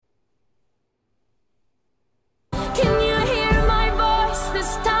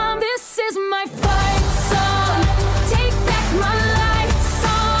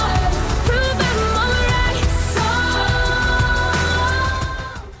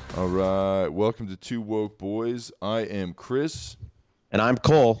All right. Welcome to Two Woke Boys. I am Chris. And I'm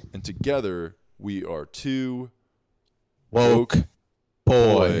Cole. And together we are two Woke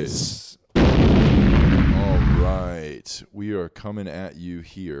Boys. All right. We are coming at you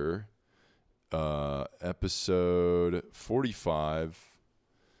here. Episode 45.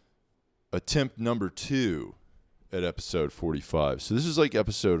 Attempt number 2 at episode 45. So this is like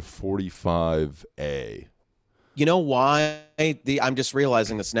episode 45A. You know why I'm just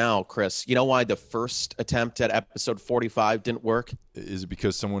realizing this now, Chris. You know why the first attempt at episode 45 didn't work? Is it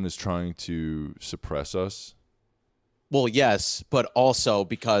because someone is trying to suppress us? Well, yes, but also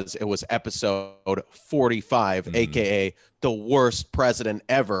because it was episode 45, aka the worst president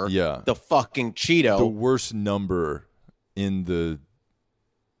ever. Yeah. The fucking Cheeto. The worst number in the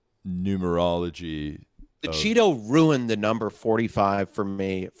numerology. The Cheeto ruined the number 45 for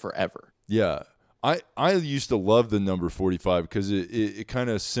me forever. Yeah. I used to love the number 45 because it kind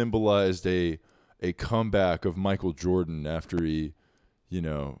of symbolized a comeback of Michael Jordan after he,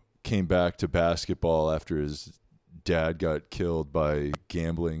 came back to basketball after his dad got killed by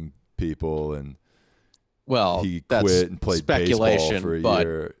gambling people and he quit and played baseball for a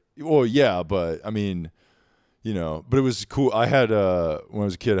year. Well, yeah, but I mean, but it was cool. I had when I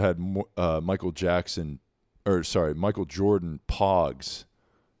was a kid, I had Michael Jordan Pogs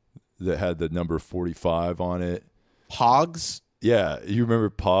that had the number 45 on it. Pogs? Yeah, you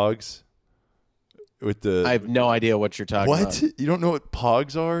remember Pogs? I have no idea what you're talking about. What? You don't know what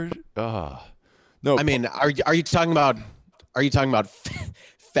Pogs are? No. I mean, are you talking about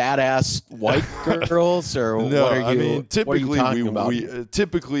fat ass white girls or no? What are you? I mean, typically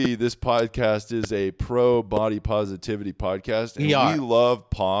typically this podcast is a pro body positivity podcast, and we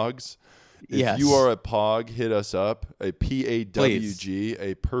love Pogs. If you are a Pog, hit us up. A PAWG,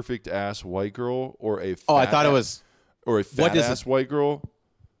 a perfect ass white girl, or a fat ass white girl.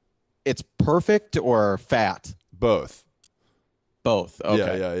 It's perfect or fat? Both.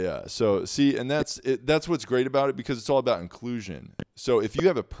 Okay. Yeah. So see, and that's what's great about it because it's all about inclusion. So if you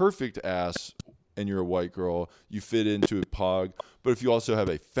have a perfect ass and you're a white girl, you fit into a Pog. But if you also have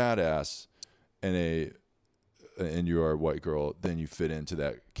a fat ass and you are a white girl, then you fit into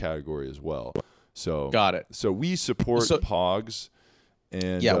that category as well. So got it. So we support Pogs,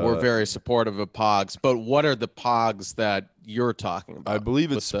 and we're very supportive of Pogs. But what are the Pogs that you're talking about? I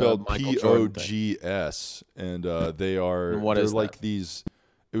believe it's spelled POGS, and they are. And what is like that? These?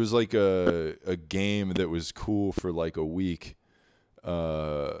 It was like a game that was cool for like a week. When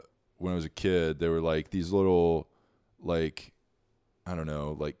I was a kid, they were like these little I don't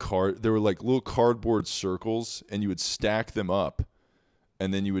know, they were like little cardboard circles, and you would stack them up,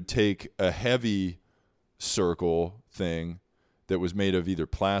 and then you would take a heavy circle thing that was made of either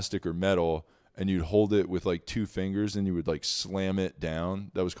plastic or metal, and you'd hold it with like 2 fingers, and you would like slam it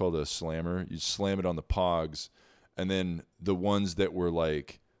down. That was called a slammer. You'd slam it on the Pogs, and then the ones that were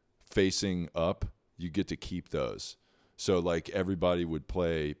like facing up, you get to keep those. So like everybody would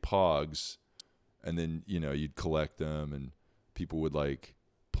play Pogs, and then you'd collect them, and people would like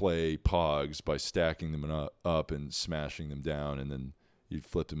play Pogs by stacking them up and smashing them down, and then you'd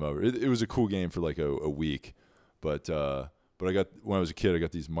flip them over. It was a cool game for like a week, but when I was a kid, I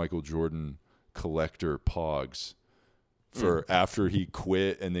got these Michael Jordan collector Pogs for after he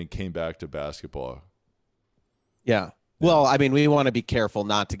quit and then came back to basketball. Yeah. Well, I mean, we want to be careful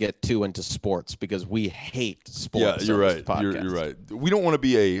not to get too into sports because we hate sports. Yeah, you're right. You're right. We don't want to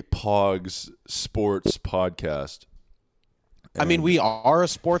be a Pogs sports podcast. I mean, we are a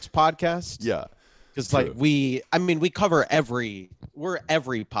sports podcast. Yeah. Because we cover we're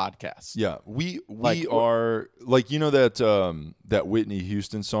every podcast. Yeah. We are like, that Whitney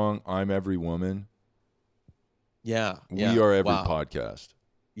Houston song, I'm Every Woman. Yeah. We are every podcast.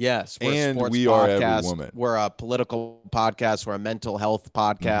 Yes. We're and a sports we podcast. Are every woman. We're a political podcast. We're a mental health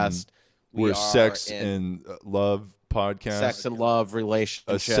podcast. We're a sex and love podcast. Sex and love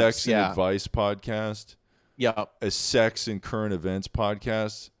relationships. A sex and advice podcast. Yeah. A sex and current events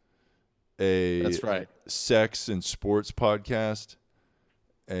podcast. That's right. Sex and sports podcast.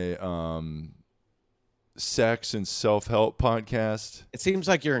 A sex and self-help podcast. It seems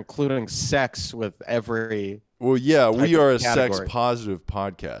like you're including sex with every. Well, yeah, we are a category. sex positive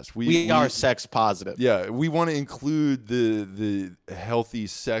podcast. We are sex positive. Yeah, we want to include the healthy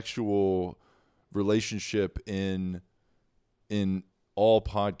sexual relationship in all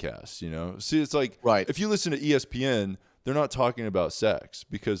podcasts, See, it's like if you listen to ESPN, they're not talking about sex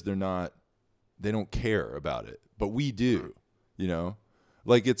because they don't care about it, but we do,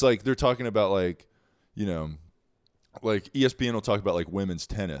 Like it's like they're talking about like ESPN will talk about like women's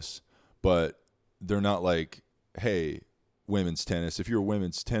tennis, but they're not like, hey, women's tennis. If you're a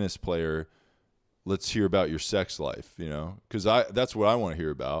women's tennis player, let's hear about your sex life, you know, because that's what I want to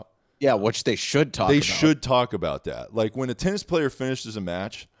hear about. Yeah, which they should talk They about. should talk about that. Like when a tennis player finishes a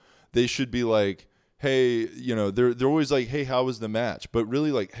match, they should be like, hey, you know, they're always like, hey, how was the match? But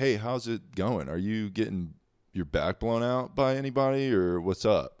really like, hey, how's it going? Are you getting your back blown out by anybody or what's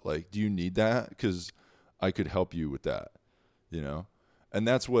up? Like, do you need that? Because I could help you with that, you know? And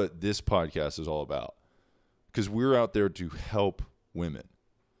that's what this podcast is all about. Because we're out there to help women.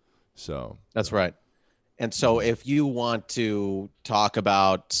 So That's right. And so if you want to talk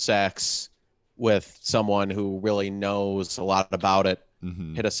about sex with someone who really knows a lot about it,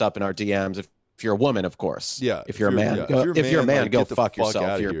 hit us up in our DMs. If you're a woman, of course. Yeah. If you're a man, if you're a man, like, go get the fuck fuck yourself.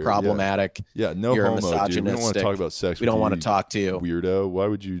 outta You're here. problematic. Yeah, no You're homo, dude. We don't want to misogynistic. talk about sex. We don't want to talk to you. Weirdo. Why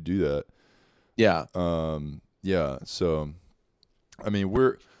would you do that? Yeah. Yeah. So,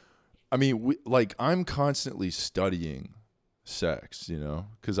 I'm constantly studying sex, you know,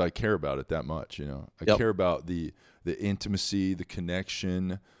 because I care about it that much, you know. I care about the intimacy, the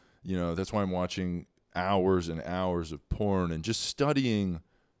connection, you know. That's why I'm watching hours and hours of porn and just studying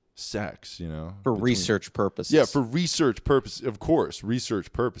sex, you know, For research purposes. Yeah, for research purposes, of course,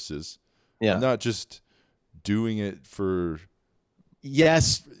 research purposes. Yeah. I'm not just doing it for.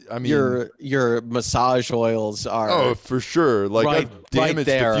 Yes, I mean, your massage oils are. Oh, for sure. Like I've damaged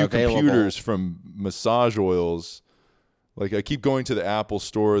there, a few available. computers from massage oils. Like I keep going to the Apple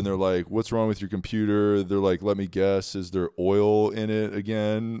store and they're like, "What's wrong with your computer?" They're like, "Let me guess, is there oil in it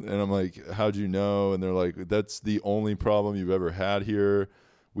again?" And I'm like, "How'd you know?" And they're like, "That's the only problem you've ever had here.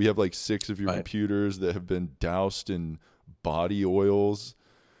 We have like 6 of your computers that have been doused in body oils."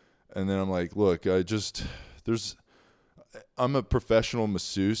 And then I'm like, "Look, I'm a professional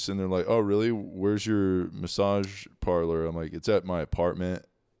masseuse," and they're like, "Oh, really? Where's your massage parlor?" I'm like, "It's at my apartment."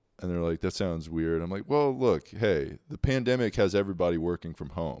 And they're like, "That sounds weird." I'm like, "Well, look, hey, the pandemic has everybody working from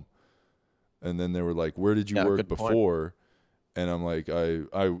home." And then they were like, "Where did you work before?" And I'm like, I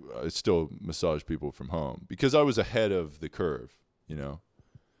still massage people from home because I was ahead of the curve, you know?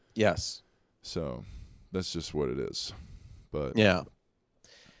 Yes. So that's just what it is. But yeah.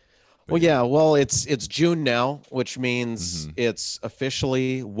 Well, yeah. Well, it's June now, which means it's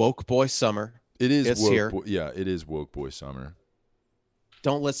officially Woke Boy Summer. It is. It's here. It is Woke Boy Summer.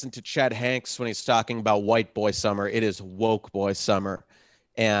 Don't listen to Chet Hanks when he's talking about White Boy Summer. It is Woke Boy Summer.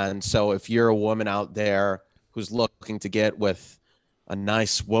 And so if you're a woman out there who's looking to get with a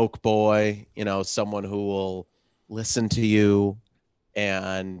nice woke boy, you know, someone who will listen to you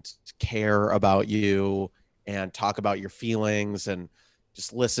and care about you and talk about your feelings and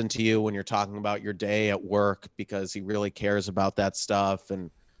just listen to you when you're talking about your day at work because he really cares about that stuff,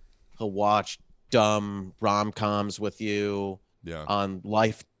 and he'll watch dumb rom-coms with you on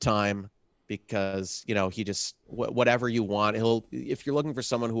Lifetime because, you know, he just whatever you want. If you're looking for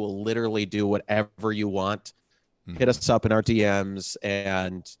someone who will literally do whatever you want, hit us up in our DMs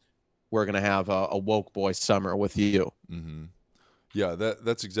and we're going to have a woke boy summer with you. Mm-hmm. Yeah,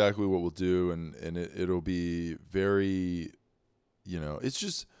 that's exactly what we'll do. And it'll be very, you know, it's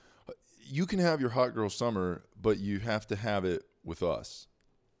just, you can have your hot girl summer, but you have to have it with us.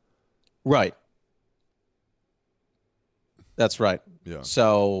 Right. That's right. Yeah.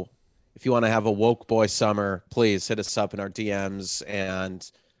 So if you want to have a woke boy summer, please hit us up in our DMs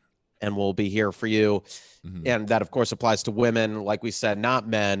and we'll be here for you. Mm-hmm. And that, of course, applies to women, like we said, not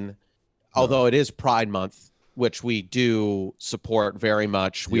men, although it is Pride Month, which we do support very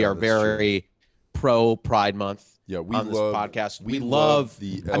much. We are very pro Pride Month. Yeah, on this podcast. We love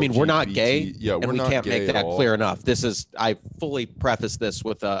the LGBT. I mean, we're not gay. Yeah, and we can't make that clear enough. This is, I fully preface this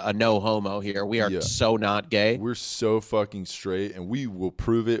with a no homo here. We are so not gay. We're so fucking straight, and we will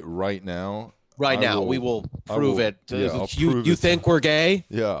prove it right now. We will prove it. You think we're gay?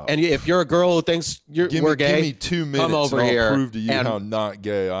 Yeah. And if you're a girl who thinks we're gay, give me 2 minutes come over and I'll here prove to you how not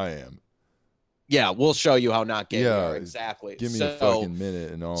gay I am. Yeah, we'll show you how not gay you are. Exactly. Give me a fucking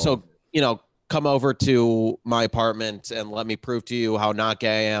minute and all. So, you know, come over to my apartment and let me prove to you how not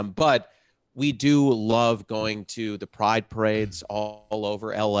gay I am. But we do love going to the pride parades all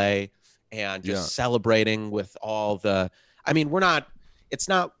over LA and just celebrating with all the, I mean, it's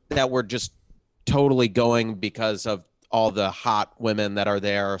not that we're just totally going because of all the hot women that are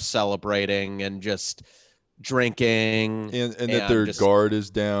there celebrating and just drinking and that their guard is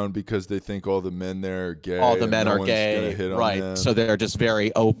down because they think all the men there are gay. All the men are gay, right? So they're just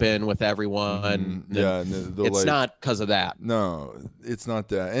very open with everyone. Mm-hmm. Yeah, and it's not because of that. No, it's not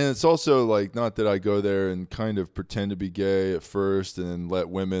that, and it's also like not that I go there and kind of pretend to be gay at first and then let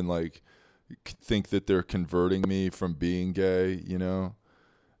women like think that they're converting me from being gay, you know?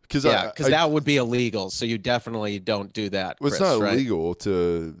 because that would be illegal. So you definitely don't do that. Well, Chris, it's not right? illegal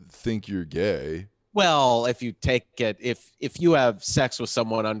to think you're gay. Well, if you take it, if you have sex with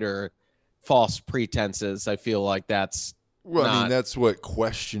someone under false pretenses, I feel like that's Well, I mean, not. that's what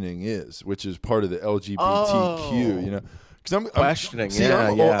questioning is, which is part of the LGBTQ. Oh. Because I'm Questioning, see, yeah,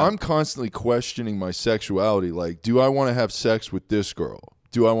 I'm, yeah. I'm constantly questioning my sexuality. Like, do I want to have sex with this girl?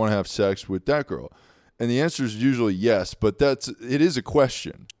 Do I want to have sex with that girl? And the answer is usually yes, but it is a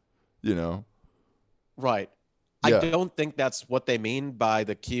question, you know? Right. Yeah. I don't think that's what they mean by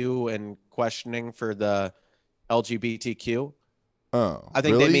the Q and questioning for the LGBTQ. Oh, I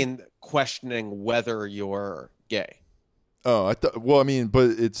think really? they mean questioning whether you're gay. Oh, I thought. Well, I mean, but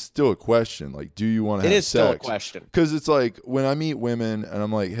it's still a question. Like, do you want to It have is sex? still a question. Because it's like when I meet women and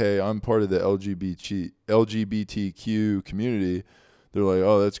I'm like, "Hey, I'm part of the LGBTQ community," they're like,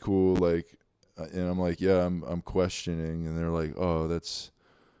 "Oh, that's cool." Like, and I'm like, "Yeah, I'm questioning," and they're like, "Oh, that's,"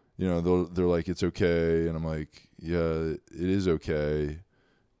 they're like, "It's okay," and I'm like, "Yeah, it is okay."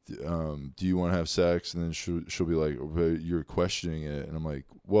 Do you want to have sex? And then she'll be like, "But you're questioning it," and I'm like,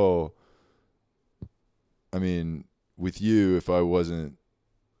 "Well, I mean." With you, if I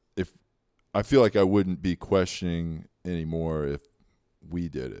feel like I wouldn't be questioning anymore if we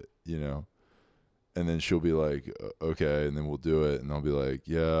did it, and then she'll be like, okay, and then we'll do it, and I'll be like,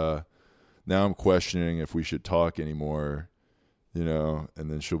 yeah, now I'm questioning if we should talk anymore, and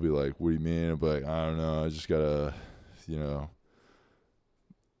then she'll be like, what do you mean? I'll be like, I don't know, I just gotta,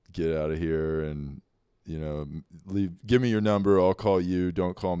 get out of here and, give me your number, I'll call you,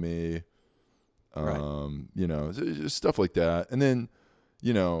 don't call me. Right. Just stuff like that. And then,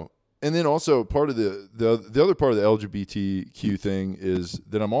 and then also part of the other part of the LGBTQ thing is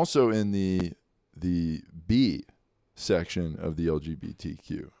that I'm also in the B section of the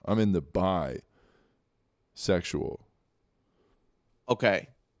LGBTQ. I'm in the bisexual. Okay.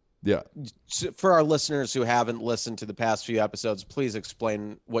 Yeah. For our listeners who haven't listened to the past few episodes, please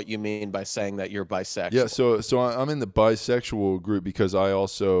explain what you mean by saying that you're bisexual. Yeah, so I'm in the bisexual group because I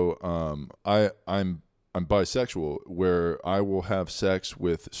also I'm bisexual, where I will have sex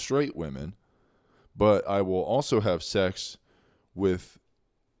with straight women, but I will also have sex with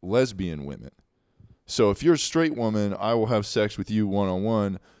lesbian women. So if you're a straight woman, I will have sex with you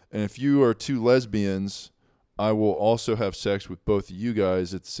one-on-one, and if you are two lesbians, I will also have sex with both of you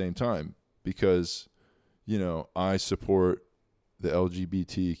guys at the same time because, I support the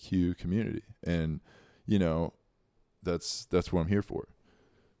LGBTQ community, and that's what I'm here for.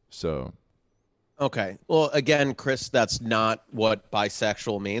 So, okay. Well, again, Chris, that's not what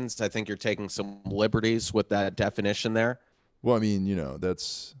bisexual means. I think you're taking some liberties with that definition there. well, I mean,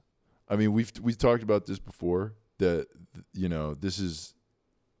 we've talked about this before, that this is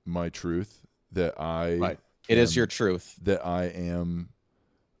my truth, that Right. It is your truth. that I am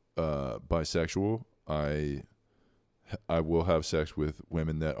bisexual. I will have sex with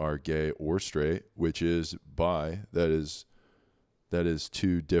women that are gay or straight, which is bi. That is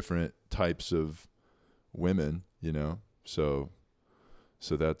two different types of women, So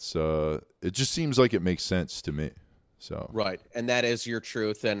that's it just seems like it makes sense to me. So Right. And that is your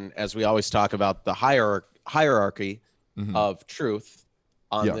truth. And as we always talk about the hierarchy Mhm. of truth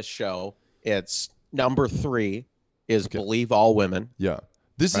on Yeah. this show, it's number 3 is Okay. believe all women. Yeah.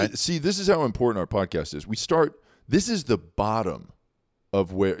 This Right. this is how important our podcast is. This is the bottom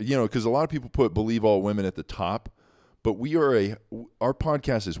of where, because a lot of people put believe all women at the top, but our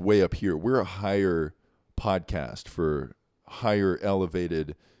podcast is way up here. We're a higher podcast for higher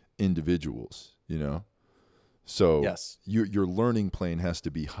elevated individuals, So Yes. your learning plane has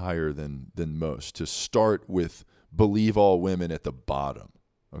to be higher than most to start with believe all women at the bottom,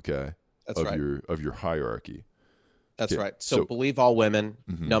 okay? That's right. Of your hierarchy. That's Okay, right. So so- believe all women,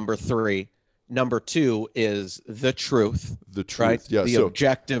 Mhm. number 3. Number 2 is the truth, The truth. right? Yeah. The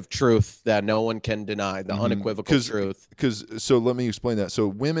objective truth that no one can deny, the Mhm. unequivocal truth. So let me explain that. So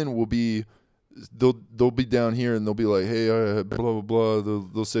women will be, they'll be down here and they'll be like, hey, blah, blah, blah.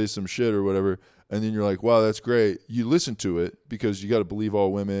 They'll say some shit or whatever. And then you're like, wow, that's great. You listen to it because you got to believe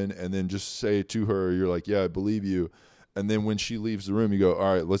all women, and then just say to her, you're like, yeah, I believe you. And then when she leaves the room, you go,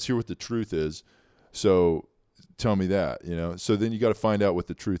 all right, let's hear what the truth is. So tell me that, So then you got to find out what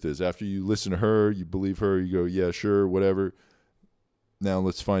the truth is. After you listen to her, you believe her, you go, yeah, sure, whatever. Now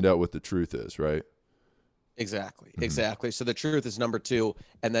let's find out what the truth is, right? Exactly. Mhm. Exactly. So the truth is number 2,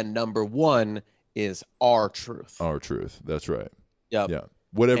 and then number 1 is our truth. Our truth. That's right. Yep. Yeah.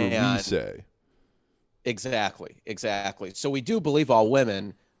 Whatever we And- say. Exactly. Exactly. So we do believe all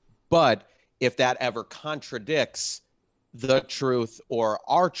women, but if that ever contradicts the truth or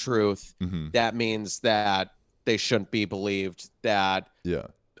our truth, Mm-hmm. that means that they shouldn't be believed, that Yeah.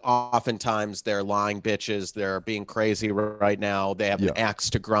 oftentimes they're lying bitches. They're being crazy right now. They have an axe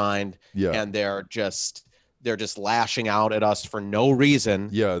to grind, and they're just lashing out at us for no reason.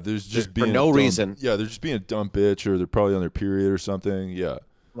 Yeah, there's just being for no reason. Yeah, they're just being a dumb bitch, or they're probably on their period or something. Yeah.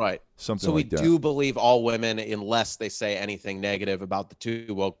 Right. Something so like that. we do believe all women, unless they say anything negative about the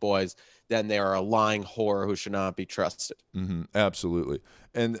two woke boys, then they are a lying whore who should not be trusted. Mm-hmm. Absolutely.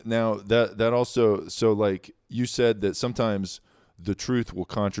 And now that also, so like you said that sometimes the truth will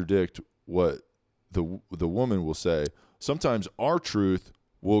contradict what the woman will say. Sometimes our truth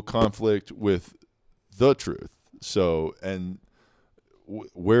will conflict with the truth. So, and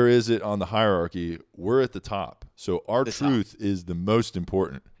where is it on the hierarchy? We're at the top. So our truth is the most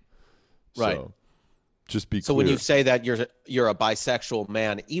important. Right. So just be so clear. When you say that you're a bisexual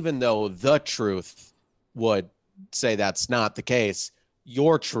man, even though the truth would say that's not the case,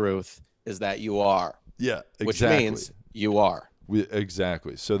 your truth is that you are. Yeah, exactly. Which means you are.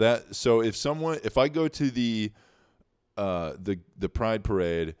 Exactly. So if I go to the Pride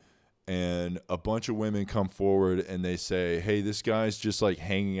Parade and a bunch of women come forward and they say, hey, this guy's just like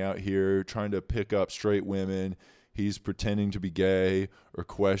hanging out here trying to pick up straight women. He's pretending to be gay or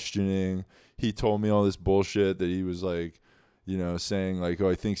questioning. He told me all this bullshit that he was like, saying like, oh,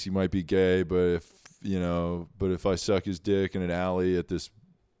 I think he might be gay, but if I suck his dick in an alley at this,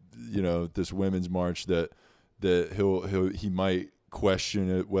 this women's march that he might question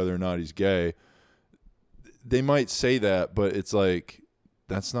it, whether or not he's gay. They might say that, but it's like,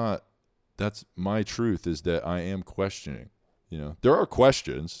 that's my truth, is that I am questioning. There are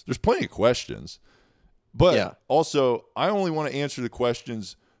questions. There's plenty of questions, but also I only want to answer the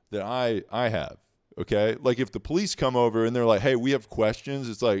questions that I have. Okay. Like if the police come over and they're like, hey, we have questions.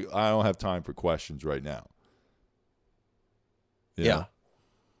 It's like, I don't have time for questions right now. Yeah.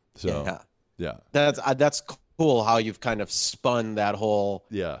 So yeah. That's cool how you've kind of spun that whole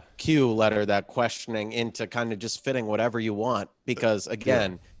Q letter, that questioning, into kind of just fitting whatever you want, because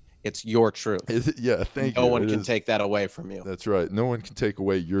again, it's your truth. Thank you. No one can take that away from you. That's right. No one can take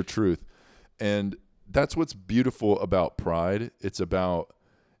away your truth. And that's what's beautiful about Pride. It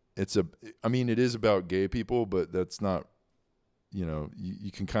is about gay people, but that's not,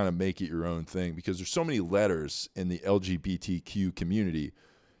 you can kind of make it your own thing, because there's so many letters in the LGBTQ community.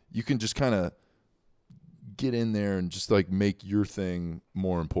 You can just kind of get in there and just like make your thing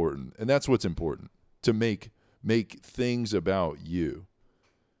more important. And that's what's important, to make things about you.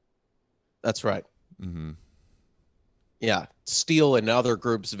 That's right. Mm-hmm. Yeah. Steal another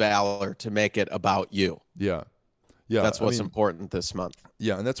group's valor to make it about you. Yeah. Yeah. That's what's important this month.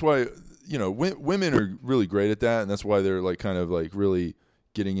 Yeah. And that's why, women are really great at that. And that's why they're like kind of like really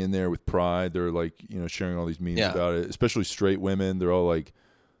getting in there with Pride. They're like, sharing all these memes about it, especially straight women. They're all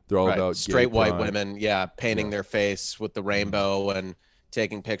about straight white pride. women. Painting their face with the rainbow and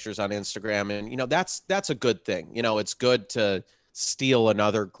taking pictures on Instagram. And, that's a good thing. It's good to steal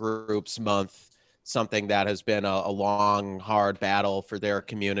another group's month, something that has been a long, hard battle for their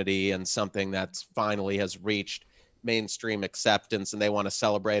community, and something that finally has reached mainstream acceptance, and they want to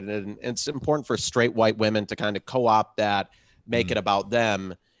celebrate it. And it's important for straight white women to kind of co-opt that, make it about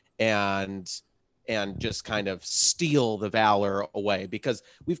them, and just kind of steal the valor away. Because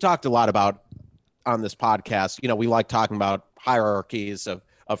we've talked a lot about on this podcast, we like talking about hierarchies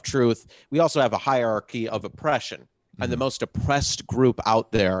of truth. We also have a hierarchy of oppression. And the most oppressed group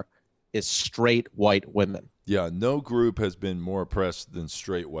out there is straight white women. Yeah, no group has been more oppressed than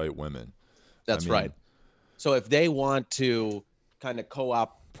straight white women. That's right. So if they want to kind of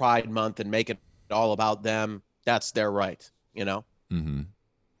co-opt Pride Month and make it all about them, that's their right, Mm-hmm.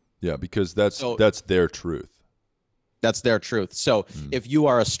 Yeah, because that's their truth. That's their truth. So if you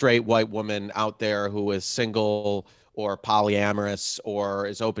are a straight white woman out there who is single or polyamorous or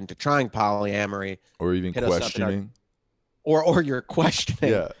is open to trying polyamory, or even questioning, or you're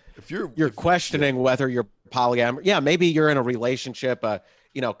questioning. Yeah. If you're questioning whether you're polyamorous. Yeah, maybe you're in a relationship,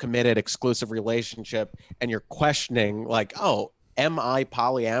 committed exclusive relationship, and you're questioning like, oh, am I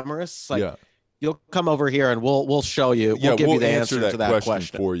polyamorous? Like, you'll come over here and we'll show you. We'll give you the answer to that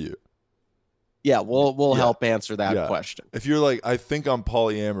question for you. Yeah, we'll help answer that question. If you're like, I think I'm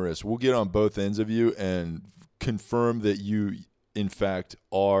polyamorous, we'll get on both ends of you and confirm that you, in fact,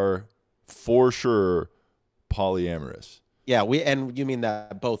 are for sure polyamorous. Yeah, you mean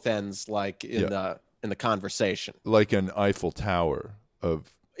that both ends, like in the conversation, like an Eiffel Tower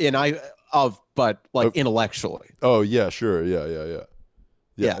but intellectually. Oh yeah, sure,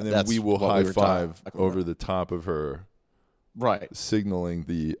 yeah. And then we will high five over the top of her, right? Signaling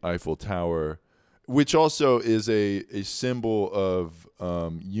the Eiffel Tower, which also is a symbol of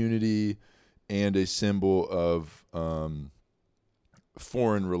unity and a symbol of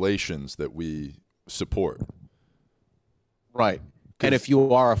foreign relations that we support. Right. And if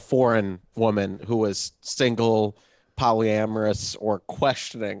you are a foreign woman who is single, polyamorous, or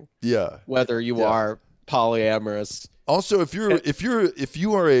questioning whether you are polyamorous. Also, if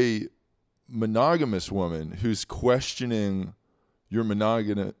you are a monogamous woman who's questioning your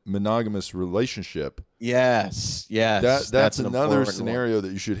monogamous relationship, yes, that's another scenario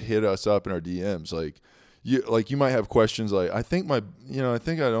that you should hit us up in our DMs. Like you might have questions like, I think I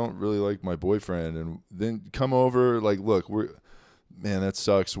don't really like my boyfriend, and then come over, like, look, man, that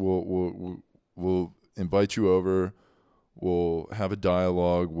sucks. We'll invite you over. We'll have a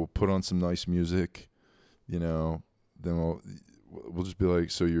dialogue. We'll put on some nice music, then we'll just be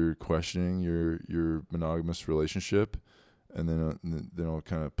like, so you're questioning your monogamous relationship, and then I'll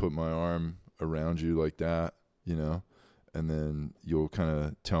kind of put my arm around you like that, and then you'll kind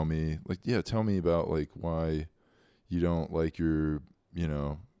of tell me about like why you don't like your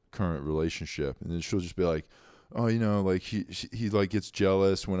current relationship, and then she'll just be like, oh, like he like gets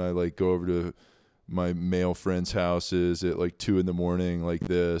jealous when I like go over to my male friends' houses at like 2 a.m. like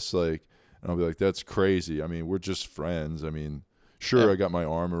this, like, and I'll be like, that's crazy. I mean, we're just friends. I mean, sure, I got my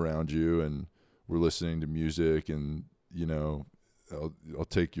arm around you and we're listening to music, and I'll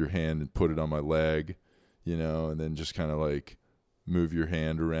take your hand and put it on my leg, and then just kind of like move your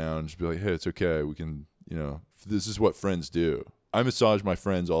hand around, just be like, hey, it's okay. We can, this is what friends do. I massage my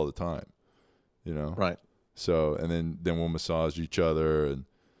friends all the time, Right. So, and then we'll massage each other, and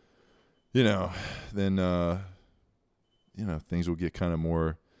then things will get kind of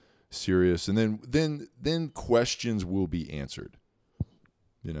more serious, and then questions will be answered.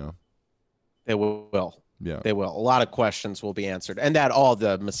 They will. Yeah, they will. A lot of questions will be answered, and that all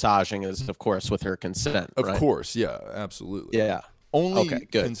the massaging is, of course, with her consent. Of right? course, yeah, absolutely. Yeah. Only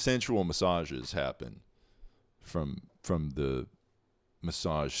good. consensual massages happen from the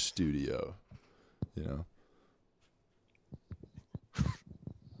massage studio.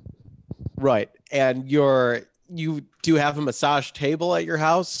 Right. And you do have a massage table at your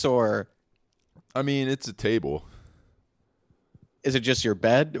house, or? I mean, it's a table. Is it just your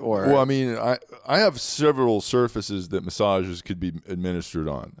bed, or? Well, I mean, I have several surfaces that massages could be administered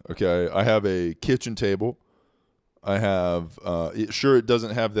on. Okay, I have a kitchen table. I have it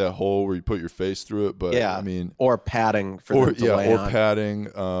doesn't have that hole where you put your face through it, but I mean, or padding for them to lay on. padding.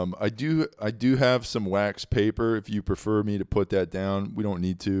 I do have some wax paper if you prefer me to put that down. We don't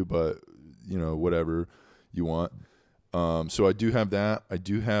need to, but whatever you want. So I do have that. I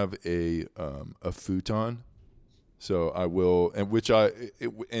do have a futon. So I will, and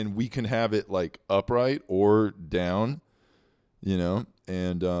we can have it like upright or down,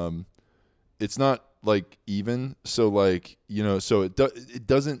 and it's not like even. So like, so it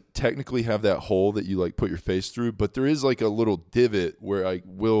doesn't technically have that hole that you like put your face through, but there is like a little divot where I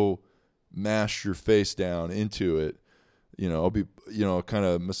will mash your face down into it. I'll be, kind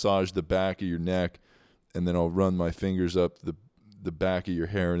of massage the back of your neck, and then I'll run my fingers up the back of your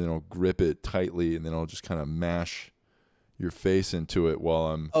hair, and then I'll grip it tightly, and then I'll just kind of mash your face into it while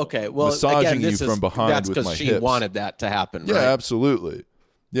I'm massaging you from behind with my hips. That's because she wanted that to happen, yeah, right? Absolutely.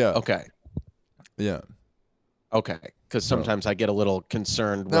 Yeah. Okay. Yeah. Okay. Because sometimes I get a little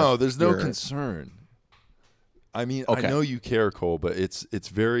concerned. No, there's no concern. I mean, I know you care, Cole, but it's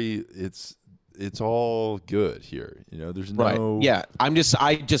all good here. There's no. Right. Yeah.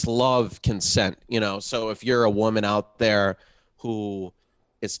 I just love consent, so if you're a woman out there who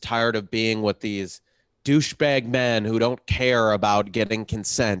is tired of being with these douchebag men who don't care about getting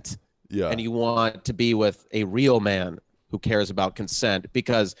consent, and you want to be with a real man who cares about consent,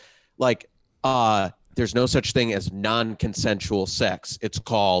 because like, there's no such thing as non-consensual sex. It's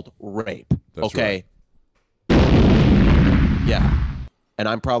called rape. That's okay. Right. Yeah. And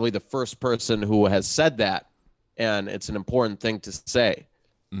I'm probably the first person who has said that, and it's an important thing to say.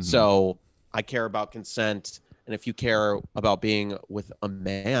 Mm-hmm. So I care about consent, and if you care about being with a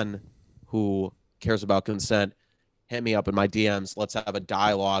man who cares about consent, hit me up in my DMs. Let's have a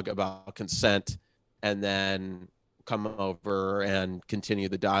dialogue about consent, and then come over and continue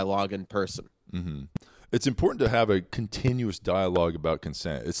the dialogue in person. Mm-hmm. It's important to have a continuous dialogue about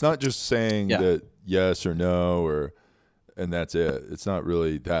consent. It's not just saying that yes or no, and that's it. It's not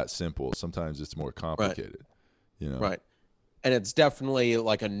really that simple. Sometimes it's more complicated. Right. And it's definitely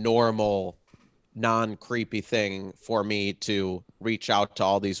like a normal, non-creepy thing for me to reach out to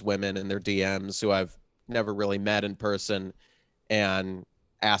all these women in their DMs who I've never really met in person and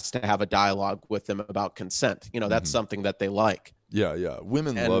ask to have a dialogue with them about consent. That's something that they like. Yeah.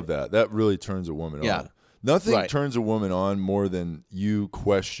 Women love that. That really turns a woman on. Nothing turns a woman on more than you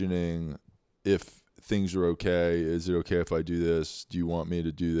questioning if things are okay. Is it okay if I do this? Do you want me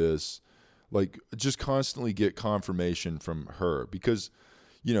to do this? Like, just constantly get confirmation from her, because,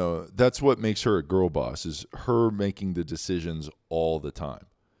 you know, that's what makes her a girl boss, is her making the decisions all the time,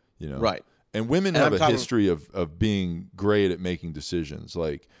 you know? Right. And women have a history of being great at making decisions.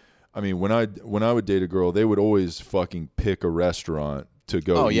 Like, I mean, when I would date a girl, they would always fucking pick a restaurant to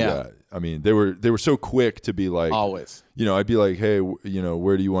go eat at. I mean, they were so quick to be like, always. You know, I'd be like, hey, you know,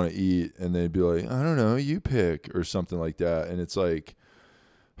 where do you want to eat? And they'd be like, I don't know, you pick, or something like that. And it's like,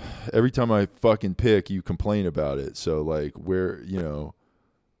 every time I fucking pick, you complain about it. So like, where, you know,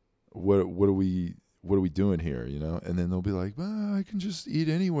 what are we doing here, you know? And then they'll be like, well, I can just eat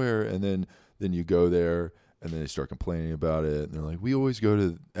anywhere. And then you go there, and then they start complaining about it. And they're like, we always go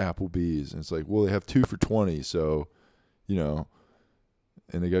to Applebee's. And it's like, well, they have 2 for $20. So, you know,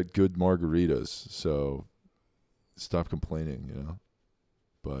 and they got good margaritas. So stop complaining, you know?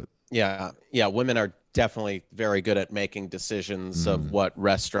 But yeah, women are definitely very good at making decisions of what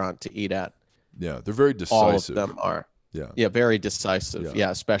restaurant to eat at. Yeah, they're very decisive. All of them are. Yeah, very decisive.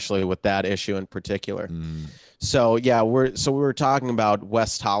 Yeah, especially with that issue in particular. Mm. So we were talking about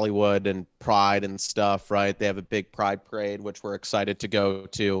West Hollywood and Pride and stuff, right? They have a big Pride parade, which we're excited to go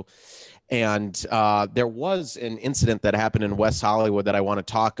to. And there was an incident that happened in West Hollywood that I want to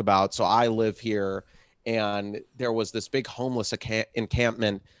talk about. So I live here, and there was this big homeless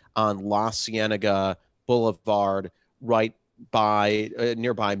encampment on La Cienega Boulevard, right by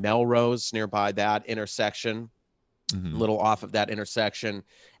nearby Melrose, nearby that intersection, a little off of that intersection.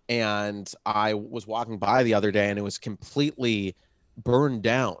 And I was walking by the other day, and it was completely burned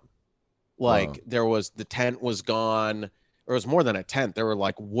down. Like, there was, the tent was gone. There was more than a tent. There were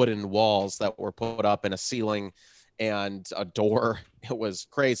like wooden walls that were put up in a ceiling and a door. It was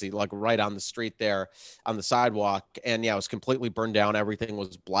crazy, like right on the street there on the sidewalk. And yeah, it was completely burned down. Everything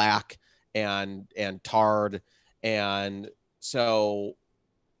was black and tarred. And so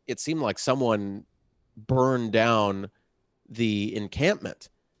it seemed like someone burned down the encampment.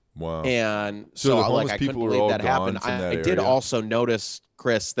 Wow. And so I couldn't believe that happened. I did also notice,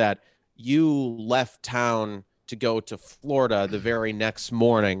 Chris, that you left town to go to Florida the very next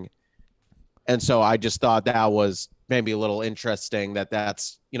morning. And so I just thought that was maybe a little interesting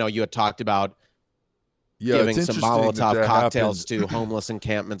that's, you know, you had talked about giving some Molotov cocktails to homeless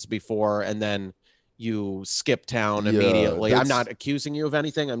encampments before, and then you skip town immediately. I'm not accusing you of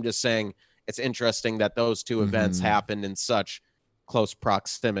anything. I'm just saying it's interesting that those two events happened in such close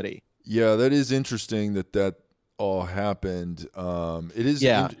proximity. Yeah, that is interesting that all happened. It is.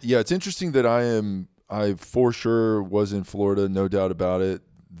 It's interesting that I for sure was in Florida, no doubt about it,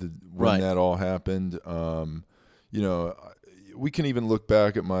 when that all happened. You know, we can even look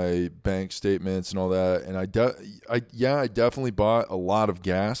back at my bank statements and all that, and I definitely bought a lot of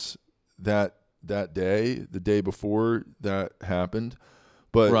gas that day, the day before that happened.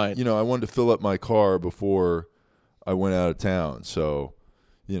 But you know, I wanted to fill up my car before I went out of town, so.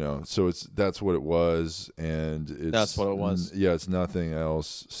 You know, so that's what it was, and that's what it was. Yeah, it's nothing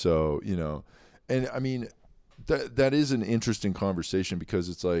else. So, you know, and I mean, that is an interesting conversation, because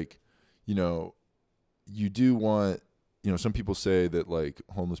it's like, you know, you do want, you know, some people say that like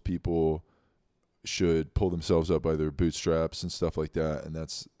homeless people should pull themselves up by their bootstraps and stuff like that, and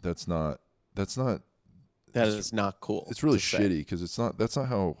that is not cool. It's really shitty, because that's not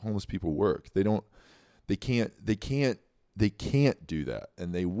how homeless people work. They can't do that,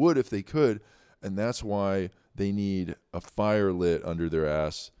 and they would if they could, and that's why they need a fire lit under their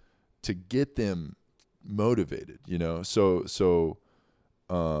ass to get them motivated, you know? So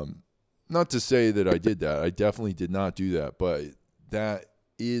not to say that I did that. I definitely did not do that, but that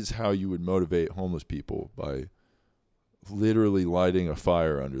is how you would motivate homeless people, by literally lighting a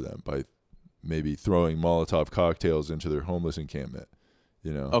fire under them, by maybe throwing Molotov cocktails into their homeless encampment.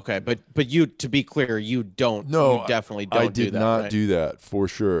 You know. Okay, but you, to be clear, you don't. No, you definitely don't. I did not do that, for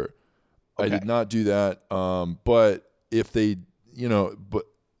sure. Okay. I did not do that. But if they, you know, but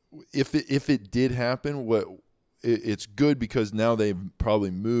if it did happen, it's good, because now they've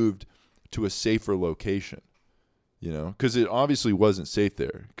probably moved to a safer location. You know, because it obviously wasn't safe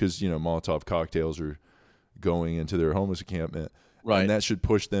there, because, you know, Molotov cocktails are going into their homeless encampment, and that should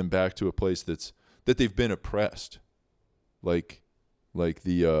push them back to a place that they've been oppressed, like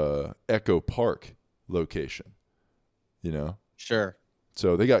the Echo Park location, you know? Sure.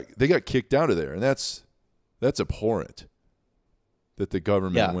 So they got kicked out of there, and that's abhorrent that the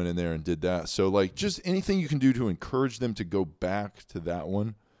government went in there and did that. So like, just anything you can do to encourage them to go back to that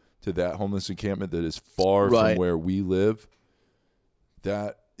homeless encampment that is far from where we live,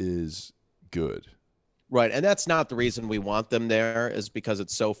 that is good. Right. And that's not the reason we want them there, is because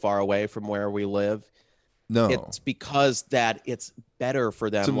it's so far away from where we live. No, It's because that it's better for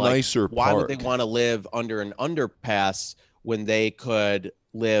them. it's a Like, nicer why would they park. want to live under an underpass when they could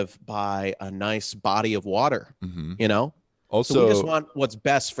live by a nice body of water? Hmm. You know? So we Also, just want what's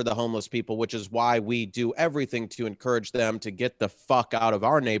best for the homeless people, which is why we do everything to encourage them to get the fuck out of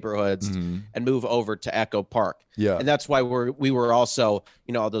our neighborhoods mhm, and move over to Echo Park. yeah, And that's why we were also,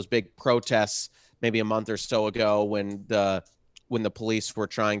 all those big protests maybe a month or so ago when the police were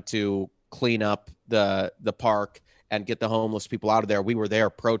trying to clean up the park and get the homeless people out of there. We were there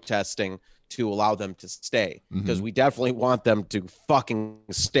protesting to allow them to stay, because mhm, we definitely want them to fucking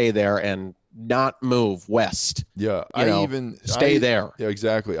stay there and not move west. yeah. Stay there. Yeah,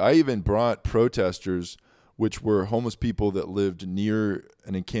 exactly. I even brought protesters, which were homeless people that lived near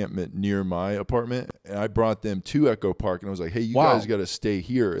an encampment near my apartment, and I brought them to Echo Park, and I was like, "Hey, you Wow. guys got to stay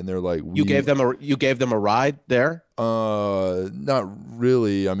here." And they're like, You gave them a ride there? Not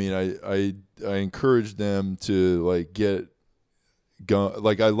really. I mean, I encouraged them to like go.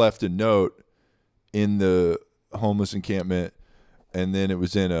 Like I left a note in the homeless encampment, and then it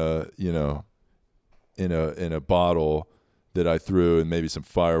was in a in a bottle that I threw, and maybe some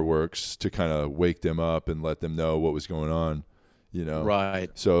fireworks to kind of wake them up and let them know what was going on. Right.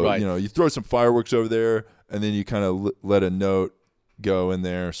 So Right. you throw some fireworks over there, and then you kind of let a note go in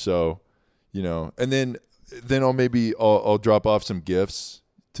there. So and then I'll drop off some gifts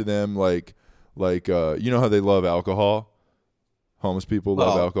to them, like how they love alcohol. Homeless people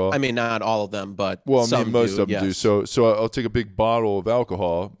love Well, alcohol. I mean, not all of them, but Well, I some mean, most do, of them do. yes. So I'll take a big bottle of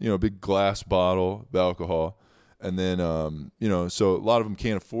alcohol, a big glass bottle of alcohol, and then so a lot of them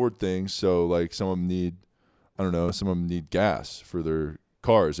can't afford things. So like some of them need, I don't know, some of them need gas for their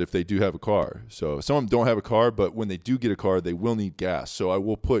cars if they do have a car. So some of them don't have a car, but when they do get a car, they will need gas. So I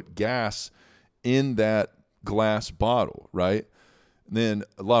will put gas in that glass bottle, right? And then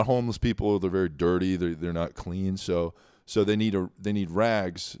a lot of homeless people, they're very dirty. They're not clean. So they need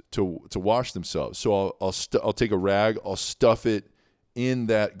rags to wash themselves. So I'll take a rag, I'll stuff it in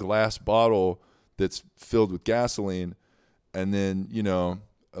that glass bottle that's filled with gasoline, and then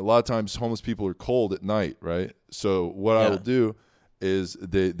a lot of times homeless people are cold at night, right? So what I will do is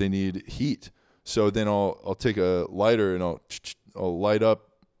they need heat. So then I'll take a lighter and I'll light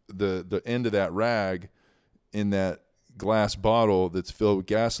up the end of that rag in that glass bottle that's filled with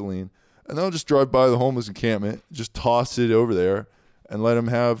gasoline. And they'll just drive by the homeless encampment, just toss it over there, and let them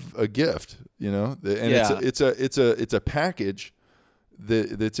have a gift. And it's a package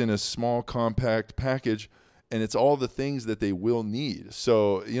that's in a small compact package, and it's all the things that they will need.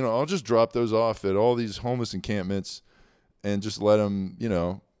 So I'll just drop those off at all these homeless encampments, and just let them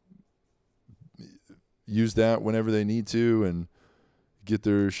use that whenever they need to and get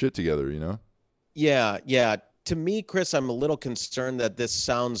their shit together. Yeah. To me, Chris, I'm a little concerned that this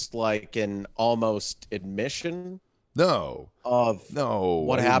sounds like an almost admission No, of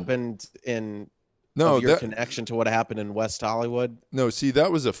what I didn't- happened in No, of your connection to what happened in West Hollywood. No, see,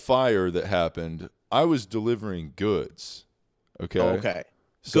 that was a fire that happened. I was delivering goods. Okay. Okay.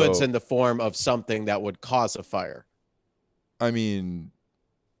 So, Goods in the form of something that would cause a fire. I mean,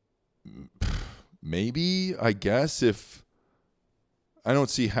 maybe, I guess, if I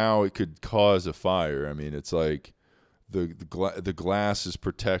don't see how it could cause a fire. I mean, it's like the glass is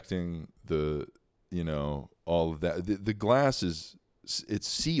protecting all of that. The glass it's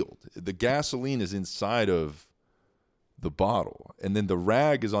sealed. The gasoline is inside of the bottle, and then the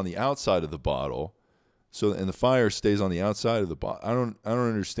rag is on the outside of the bottle. So, and the fire stays on the outside of the bottle. I don't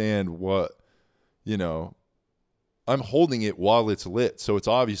understand what, I'm holding it while it's lit, so it's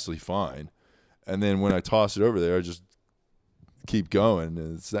obviously fine. And then when I toss it over there, I just keep going,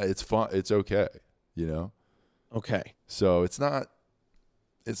 and it's fine. It's okay, Okay. So it's not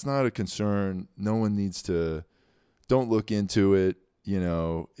a concern. No one needs to. Don't look into it.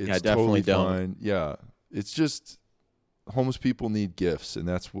 It's definitely totally don't. fine. Yeah, it's just homeless people need gifts, and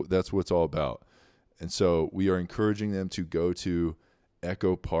that's what it's all about. And so we are encouraging them to go to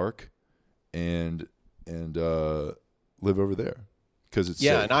Echo Park and live over there because it's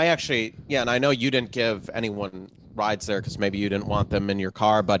safe. And I know you didn't give anyone rides there because maybe you didn't want them in your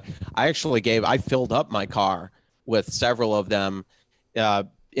car, but I filled up my car with several of them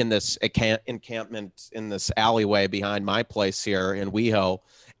in this encampment in this alleyway behind my place here in WeHo.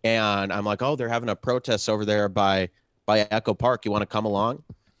 And I'm like, oh, they're having a protest over there by Echo Park. You want to come along?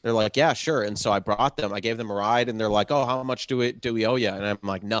 They're like, yeah, sure. And so I brought them. I gave them a ride, and they're like, oh, how much do we owe you? And I'm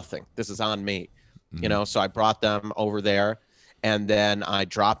like, nothing. This is on me. Mhm. So I brought them over there, and then I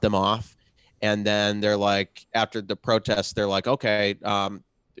dropped them off. And then they're like, after the protest, they're like, okay,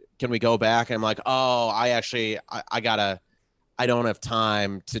 can we go back? And I'm like, oh, I don't have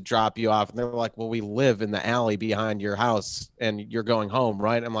time to drop you off. And they're like, well, we live in the alley behind your house and you're going home,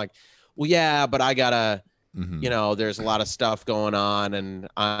 right? I'm like, well, yeah, but I gotta, there's a lot of stuff going on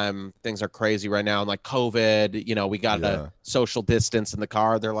and things are crazy right now. And like COVID, we got to social distance in the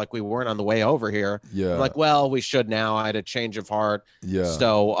car. They're like, we weren't on the way over here. Yeah. I'm like, well, we should now. I had a change of heart. Yeah.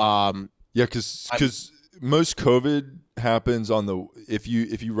 So, yeah, because most COVID happens if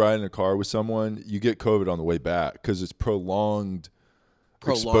you ride in a car with someone, you get COVID on the way back because it's prolonged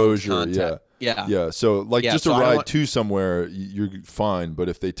exposure. Contact. Yeah. So just a ride to somewhere, you're fine. But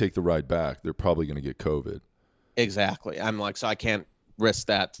if they take the ride back, they're probably going to get COVID. Exactly. I'm like, so I can't risk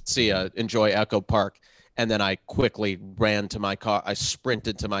that. See ya, enjoy Echo Park. And then I quickly ran to my car. I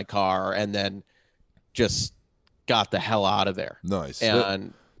sprinted to my car and then just got the hell out of there. Nice.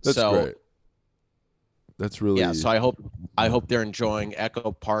 And that's great. That's really So I hope they're enjoying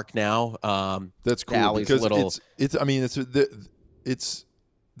Echo Park now. That's cool because it's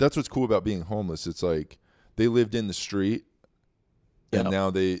that's what's cool about being homeless. It's like they lived in the street, and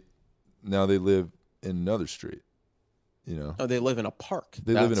now they live in another street. Oh, they live in a park.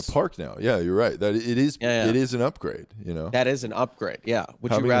 They live in a park now. Yeah, you're right. That it is. Yeah. It is an upgrade. That is an upgrade. Yeah.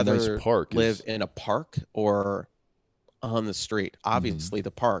 Would Having you rather a nice park live in a park or on the street? Obviously, the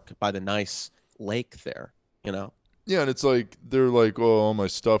park by the nice lake there. Yeah, and it's like they're like, oh, all my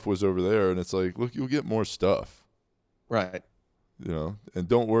stuff was over there, and it's like, look, you'll get more stuff. Right. And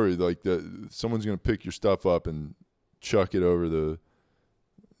don't worry, like someone's gonna pick your stuff up and chuck it over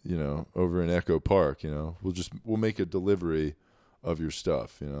over in Echo Park. We'll make a delivery of your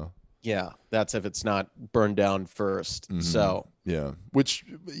stuff. Yeah, that's if it's not burned down first. So yeah, which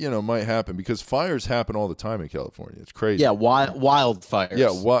might happen because fires happen all the time in California. It's crazy. Yeah, wildfires.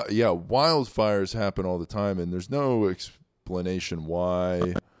 Yeah, wildfires happen all the time, and there's no explanation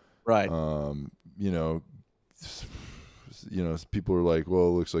why. Right. People are like, well,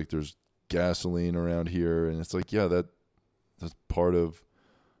 it looks like there's gasoline around here, and it's like, yeah, that's part of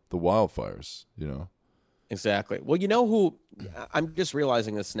the wildfires. Exactly. Well, who I'm just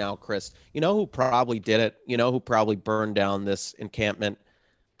realizing this now, Chris. Who probably did it? Who probably burned down this encampment?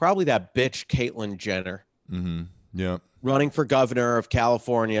 Probably that bitch Caitlyn Jenner. Mm-hmm. Yeah. Running for governor of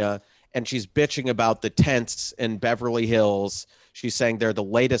California, and she's bitching about the tents in Beverly Hills. She's saying they're the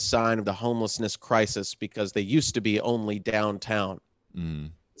latest sign of the homelessness crisis because they used to be only downtown.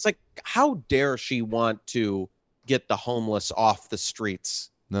 Mm. It's like, how dare she want to get the homeless off the streets?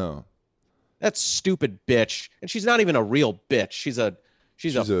 No. That stupid bitch. And she's not even a real bitch. She's a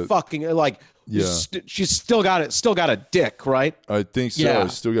fucking she's still got a dick, right? I think so. Yeah.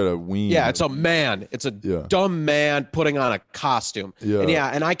 Still got a ween. Yeah, it's a man. It's a dumb man putting on a costume. Yeah.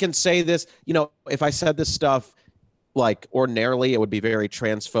 And I can say this, if I said this stuff like ordinarily, it would be very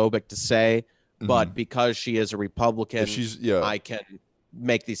transphobic to say, but because she is a Republican, I can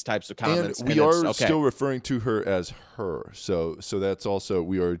make these types of comments. And we are still referring to her as her. So that's also,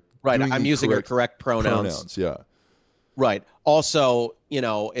 we are right. I'm using her correct pronouns. Yeah. Right. Also,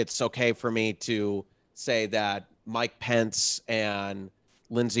 it's okay for me to say that Mike Pence and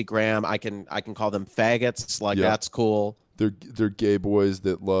Lindsey Graham, I can call them faggots. Like that's cool. They're gay boys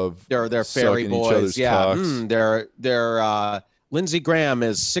that love. They're fairy boys. Yeah. They're Lindsey Graham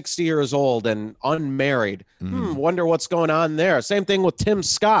is 60 years old and unmarried. Wonder what's going on there. Same thing with Tim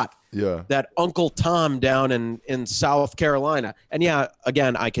Scott. Yeah. That Uncle Tom down in South Carolina. And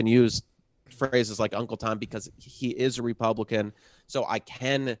again, I can use phrases like Uncle Tom because he is a Republican. So I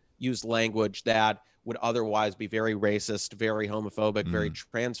can use language that would otherwise be very racist, very homophobic, very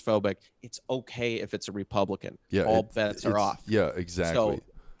transphobic. It's okay if it's a Republican. Yeah, all bets are off. Yeah, exactly.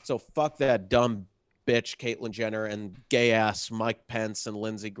 So fuck that dumb bitch Caitlyn Jenner and gay ass Mike Pence and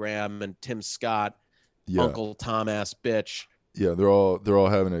Lindsey Graham and Tim Scott, Uncle Tom ass bitch. Yeah, they're all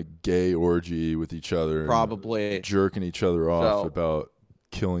having a gay orgy with each other, probably jerking each other off about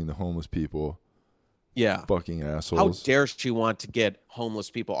killing the homeless people. Yeah. Fucking assholes. How dare she want to get homeless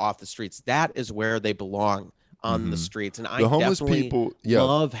people off the streets? That is where they belong, on the streets. And I definitely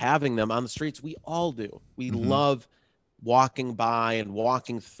love having them on the streets. We all do. We love walking by and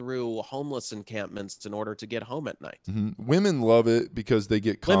walking through homeless encampments in order to get home at night. Women love it because they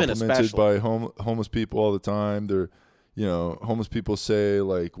get complimented by homeless people all the time. They're, homeless people say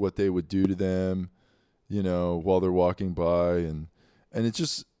like what they would do to them, while they're walking by, and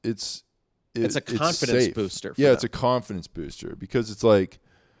it's a confidence booster. It's a confidence booster because it's like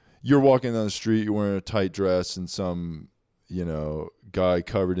you're walking down the street, you're wearing a tight dress, and some, guy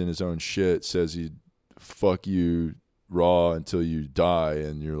covered in his own shit says he'd fuck you raw until you die,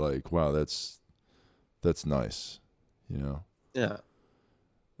 and you're like, wow, that's nice, Yeah.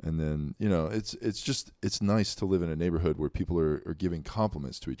 And then, it's nice to live in a neighborhood where people are giving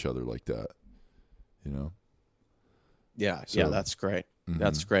compliments to each other like that, Yeah, So, that's great. mhm.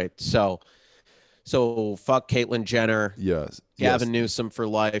 That's great. So fuck Caitlyn Jenner. Yes. Gavin Newsom for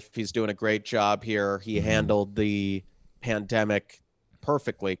life. He's doing a great job here. He handled the pandemic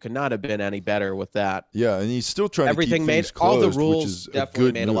perfectly. Could not have been any better with that. Yeah, and he's still trying Everything to keep made things all closed, the rules which is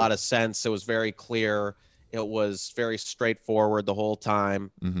definitely made move. a lot of sense. It was very clear. It was very straightforward the whole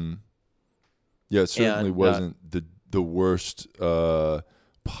time. Mm-hmm. Yeah, it certainly wasn't the worst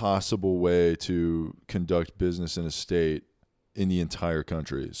possible way to conduct business in a state in the entire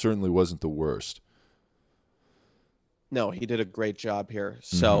country. It certainly wasn't the worst. No, he did a great job here.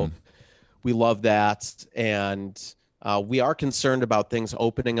 So we love that. And we are concerned about things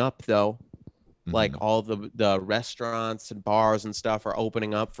opening up, though. Like all the restaurants and bars and stuff are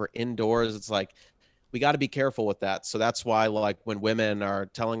opening up for indoors. It's like, we got to be careful with that. So that's why, like, when women are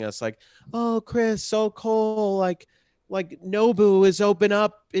telling us, like, oh, Chris, so cold, like Nobu is open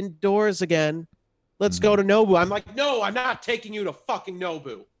up indoors again. Let's go to Nobu. I'm like, no, I'm not taking you to fucking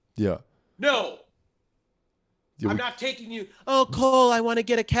Nobu. Yeah. No. I'm not taking you. Oh, Cole, I want to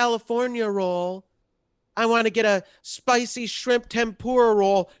get a California roll. I want to get a spicy shrimp tempura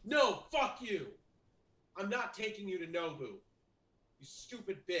roll. No, fuck you. I'm not taking you to Nobu. You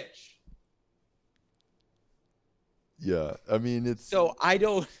stupid bitch. Yeah, I mean, it's so I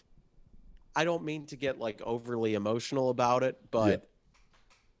don't mean to get like overly emotional about it, but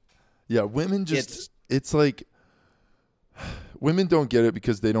yeah, women just it's like women don't get it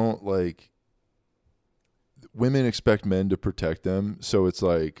because they don't like women expect men to protect them, so it's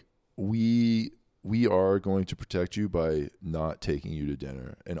like we are going to protect you by not taking you to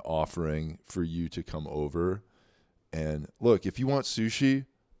dinner and offering for you to come over. And look, if you want sushi,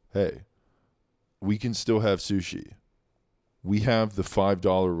 hey, we can still have sushi. We have the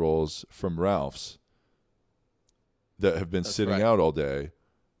 $5 rolls from Ralph's that have been sitting out all day.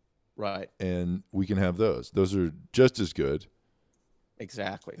 Right. And we can have those. Those are just as good.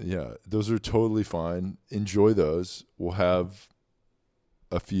 Exactly. Yeah, those are totally fine. Enjoy those. We'll have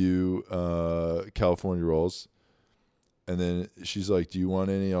a few California rolls. And then she's like, do you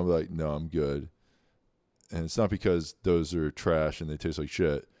want any? I'm like, no, I'm good. And it's not because those are trash and they taste like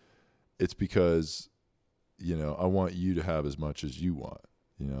shit. It's because, I want you to have as much as you want,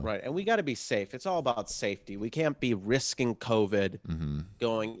 Right. And we got to be safe. It's all about safety. We can't be risking COVID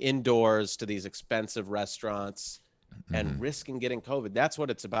going indoors to these expensive restaurants and risking getting COVID. That's what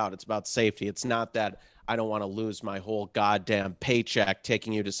it's about. It's about safety. It's not that I don't want to lose my whole goddamn paycheck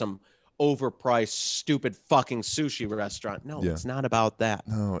taking you to some overpriced, stupid fucking sushi restaurant. No, it's not about that.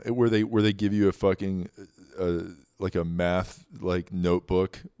 No, where they give you a fucking like a math like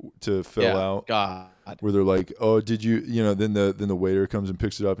notebook to fill out. God. Where they're like, oh, did you then the waiter comes and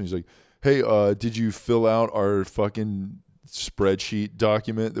picks it up and he's like, hey, did you fill out our fucking spreadsheet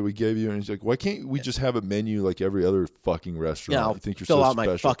document that we gave you? And he's like, why can't we just have a menu like every other fucking restaurant? Yeah, I'll think you're fill so out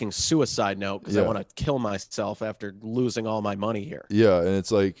special. my fucking suicide note because I want to kill myself after losing all my money here. Yeah, and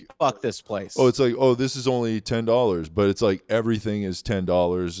it's like, fuck this place. Oh, it's like, oh, this is only $10, but it's like everything is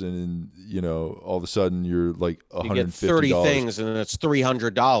 $10, and all of a sudden you're like $150. You get 30 things and it's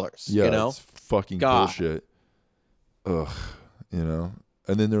 $300. Yeah, it's fucking bullshit. Ugh, and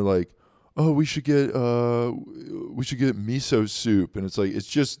then they're like, oh, we should get miso soup, and it's like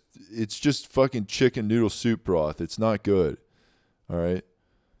it's just fucking chicken noodle soup broth. It's not good. All right.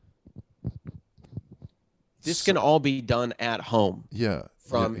 This can all be done at home. Yeah.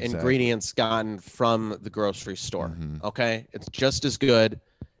 From ingredients gotten from the grocery store. Okay, it's just as good.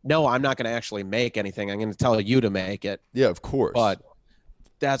 No, I'm not going to actually make anything. I'm going to tell you to make it. Yeah, of course. But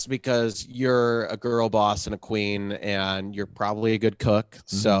that's because you're a girl boss and a queen, and you're probably a good cook.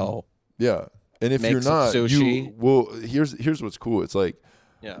 So yeah, and if you're not, sushi. Here's what's cool. It's like,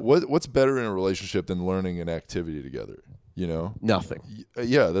 what's better in a relationship than learning an activity together? Nothing.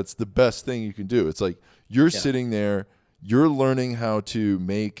 Yeah, that's the best thing you can do. It's like you're sitting there, you're learning how to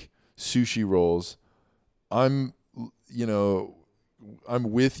make sushi rolls. I'm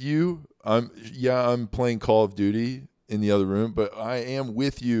with you. I'm playing Call of Duty in the other room, but I am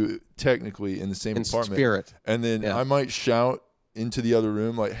with you technically in the same apartment. Spirit. And then I might shout into the other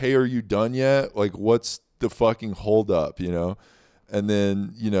room like, hey, are you done yet? Like, what's the fucking hold up, And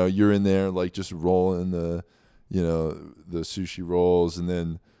then, you're in there like just rolling the sushi rolls, and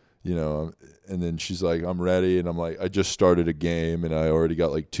then, and then she's like, I'm ready. And I'm like, I just started a game and I already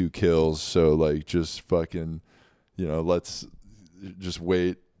got like 2 kills. So like, just fucking, let's just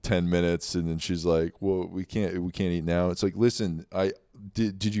wait 10 minutes. And then she's like, well, we can't eat now. It's like, listen,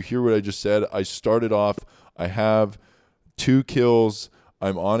 did you hear what I just said? I started off, I have 2 kills.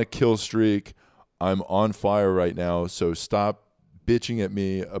 I'm on a kill streak. I'm on fire right now. So stop bitching at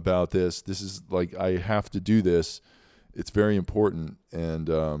me about this. This is like, I have to do this. It's very important, and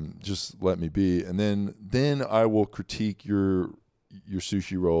just let me be. And then I will critique your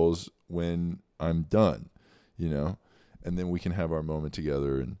sushi rolls when I'm done, and then we can have our moment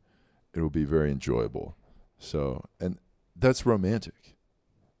together, and it'll be very enjoyable. So, and that's romantic.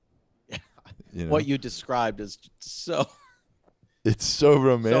 Yeah. What you described is so. It's so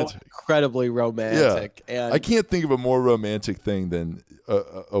romantic. So incredibly romantic. Yeah. And I can't think of a more romantic thing than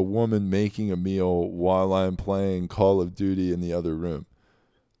a woman making a meal while I'm playing Call of Duty in the other room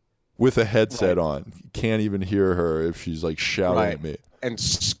with a headset on. Can't even hear her if she's like shouting at me. And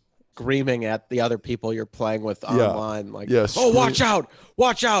screaming at the other people you're playing with online. Like, oh, watch out.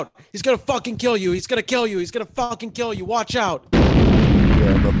 Watch out. He's going to fucking kill you. He's going to kill you. He's going to fucking kill you. Watch out.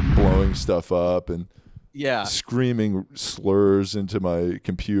 Yeah, and I'm blowing stuff up and screaming slurs into my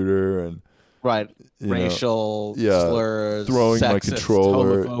computer and racial slurs, throwing sexist, my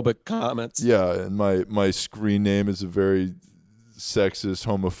controller, homophobic comments. Yeah, and my screen name is a very sexist,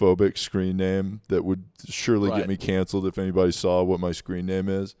 homophobic screen name that would surely get me canceled if anybody saw what my screen name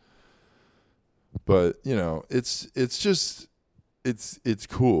is. But it's just it's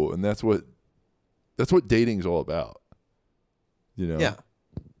cool, and that's what dating's all about. Yeah.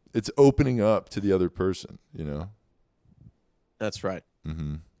 It's opening up to the other person, That's right.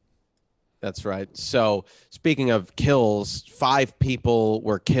 Mm-hmm. That's right. So speaking of kills, 5 people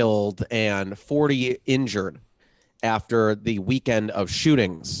were killed and 40 injured after the weekend of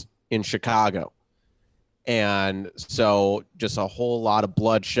shootings in Chicago. And so just a whole lot of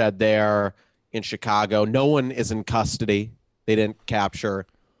bloodshed there in Chicago. No one is in custody. They didn't capture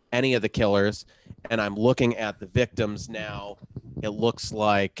any of the killers. And I'm looking at the victims now. It looks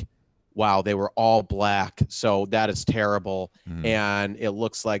like, wow, they were all black. So that is terrible. Mm-hmm. And it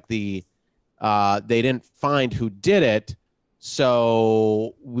looks like they didn't find who did it.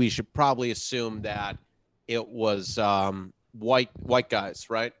 So we should probably assume that it was white guys,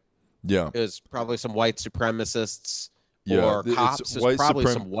 right? Yeah. It was probably some white supremacists or cops. It was probably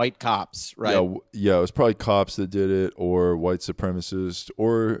some white cops, right? Yeah, it was probably cops that did it, or white supremacists,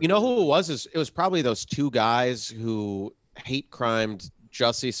 or... You know who it was? It was probably those 2 guys who hate crimed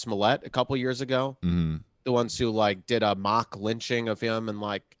Jussie Smollett a couple years ago. Mm-hmm. The ones who did a mock lynching of him,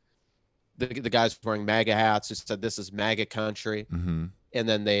 and the guys wearing MAGA hats who said this is MAGA country. Mm-hmm. And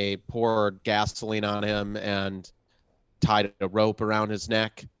then they poured gasoline on him and tied a rope around his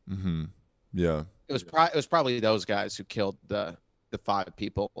neck. Mm-hmm. Yeah. It was probably those guys who killed the 5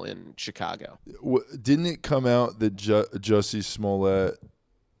 people in Chicago. Didn't it come out that Jussie Smollett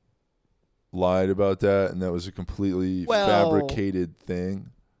lied about that, and that was a completely fabricated thing?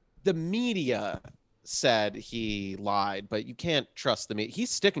 The media said he lied, but you can't trust the media.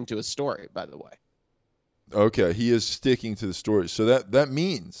 He's sticking to his story, by the way. Okay, he is sticking to the story. So that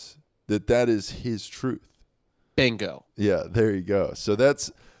means that is his truth. Bingo. Yeah, there you go. So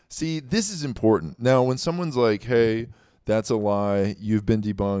this is important. Now, when someone's like, hey, that's a lie, you've been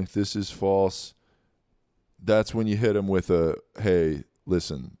debunked, this is false, that's when you hit them with a, hey,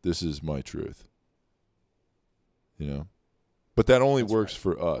 listen, this is my truth. But that only works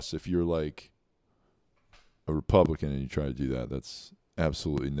for us. If you're like a Republican and you try to do that, that's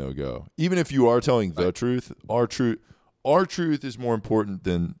absolutely no go. Even if you are telling the truth, our truth is more important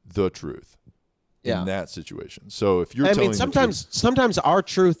than the truth in that situation. So if you're sometimes our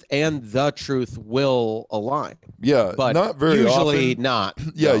truth and the truth will align. Yeah, but not very usually often. Not.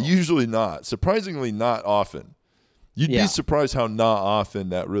 Yeah, no. Usually not. Surprisingly not often. You'd be surprised how not often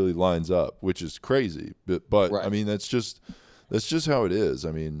that really lines up, which is crazy. But right. I mean, that's just how it is.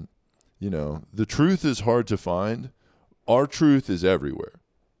 I mean, the truth is hard to find. Our truth is everywhere,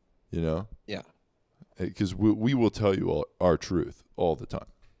 Yeah. Because we will tell you our truth all the time.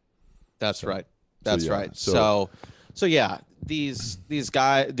 That's right. That's right. So yeah, these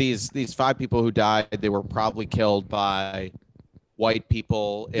 5 people who died, they were probably killed by white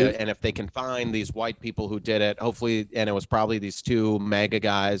people. And if they can find these white people who did it, hopefully, and it was probably these 2 MAGA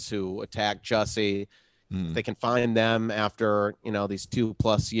guys who attacked Jussie. If they can find them after, these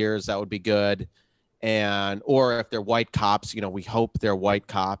 2+ years, that would be good. Or if they're white cops, we hope they're white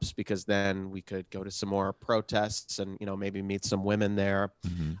cops, because then we could go to some more protests and, maybe meet some women there,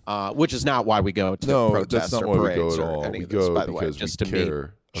 which is not why we go to protests or parades or any of this, by the way, just to meet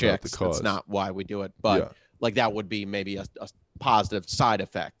chicks. That's not why we do it. But that would be maybe a positive side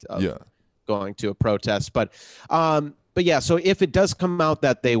effect of going to a protest. But yeah, so if it does come out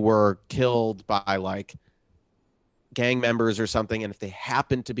that they were killed by gang members or something, and if they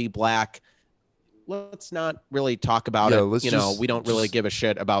happen to be black, let's not really talk about Yeah, it. let's We don't really give a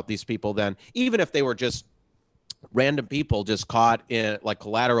shit about these people then, even if they were just random people just caught in like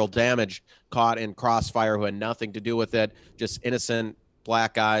collateral damage, caught in crossfire who had nothing to do with it, just innocent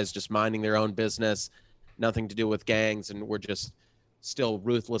black guys just minding their own business, nothing to do with gangs, and were just still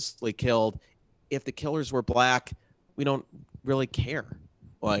ruthlessly killed. If the killers were black, we don't really care.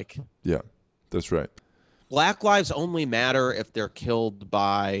 Like, Yeah, that's right. black lives only matter if they're killed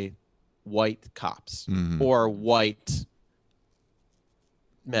by white cops Mhm. or white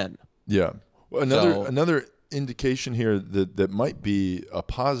men. Yeah. Well, So- another indication here that might be a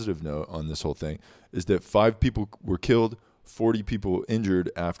positive note on this whole thing is that 5 people were killed, 40 people injured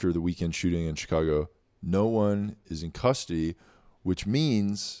after the weekend shooting in Chicago. No one is in custody, which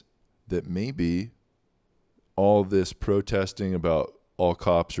means that maybe all this protesting about all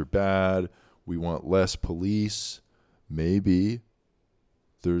cops are bad, we want less police, maybe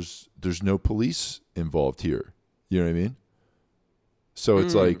there's no police involved here. You know what I mean? So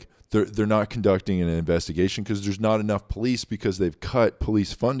it's like they're not conducting an investigation because there's not enough police, because they've cut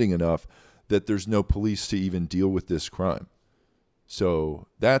police funding enough that there's no police to even deal with this crime. So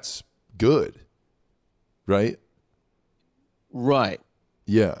that's good, right? Right.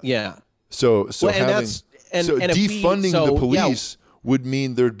 Yeah. Yeah. So Well, and having that's and, so and if we- defunding so, the yeah, police would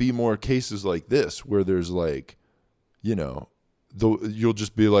mean there'd be more cases like this where there's like, you'll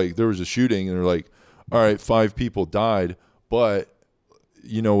just be like, there was a shooting and they're like, all right, 5 people died, but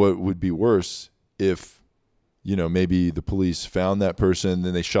you know what would be worse if, maybe the police found that person,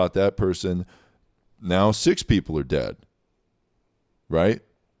 then they shot that person. Now 6 people are dead. Right?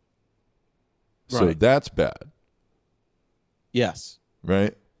 So Right. that's bad. Yes.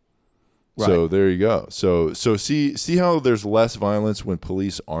 Right? Right. So there you go. So see how there's less violence when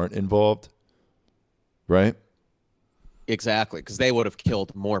police aren't involved, right? Exactly, because they would have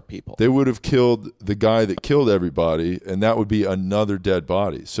killed more people. They would have killed the guy that killed everybody, and that would be another dead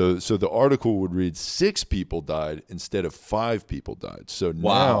body. So the article would read 6 people died instead of 5 people died. So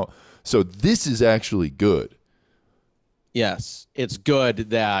Wow. so this is actually good. Yes, it's good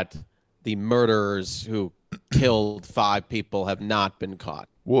that the murderers who killed 5 people have not been caught.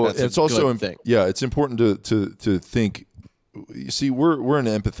 Well, That's a it's also good thing. yeah, it's important to think. You see, we're an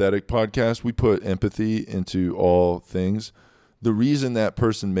empathetic podcast. We put empathy into all things. The reason that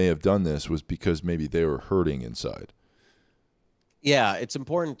person may have done this was because maybe they were hurting inside. Yeah, it's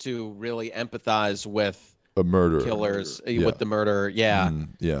important to really empathize with A murderer. killers, Yeah. with the murder. Yeah.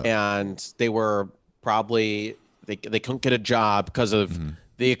 Yeah. And they were probably they couldn't get a job because of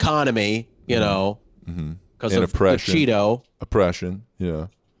the economy, because And of the oppression. Cheeto. Oppression. Yeah.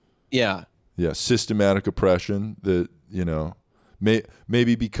 Yeah. Yeah. Systematic oppression that,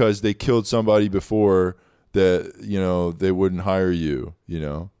 maybe because they killed somebody before that, they wouldn't hire you,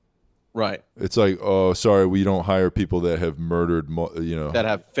 Right. It's like, oh, sorry, we don't hire people that have murdered, That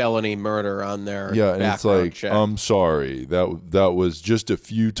have felony murder on their yeah, and it's background like, check. I'm sorry, that was just a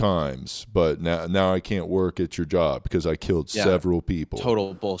few times, but now I can't work at your job because I killed several people.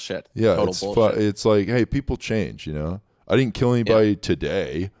 Total bullshit. Yeah, Total it's bullshit. it's like, hey, people change, I didn't kill anybody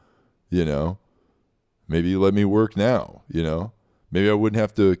today, Maybe let me work now, Maybe I wouldn't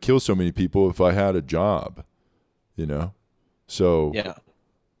have to kill so many people if I had a job, So Yeah.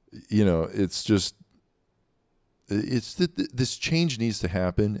 it's just this change needs to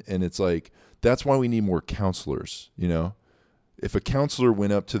happen, and it's like that's why we need more counselors. If a counselor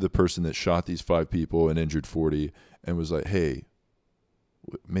went up to the person that shot these 5 people and injured 40 and was like, "Hey,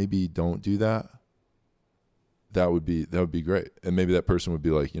 maybe don't do that," that would be great, and maybe that person would be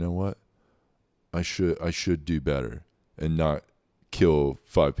like, "You know what? I should do better and not kill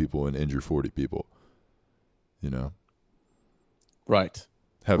 5 people and injure 40 people." Right.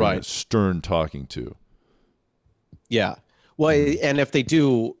 Having a Right. stern talking to. Yeah. Well, and if they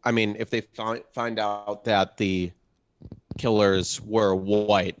do, if they find out that the killers were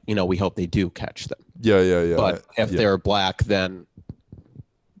white, we hope they do catch them. Yeah. But if yeah. they're black, then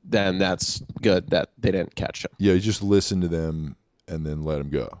that's good that they didn't catch them. Yeah, you just listen to them and then let them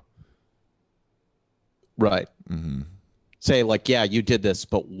go. Right. Mm-hmm. Say like, yeah, you did this,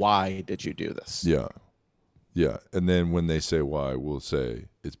 but why did you do this? Yeah. And then when they say why, we'll say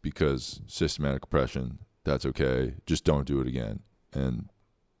it's because systematic oppression. That's okay. Just don't do it again. And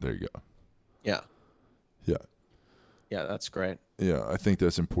there you go. Yeah. Yeah. Yeah, that's great. Yeah, I think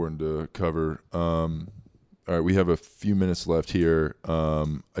that's important to cover. All right, we have a few minutes left here.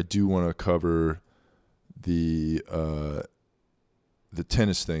 I do want to cover the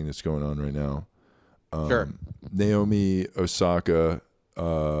tennis thing that's going on right now. Sure. Naomi Osaka,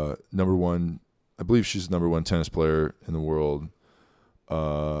 number one, I believe she's the number 1 tennis player in the world.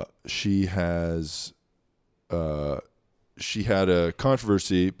 she has she had a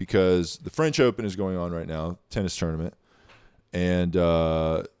controversy because the French Open is going on right now, tennis tournament, and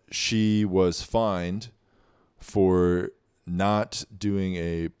she was fined for not doing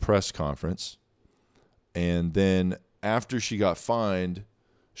a press conference. And then after she got fined,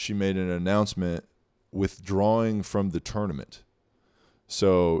 she made an announcement withdrawing from the tournament.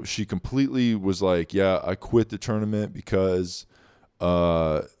 So she completely was like, yeah, I quit the tournament because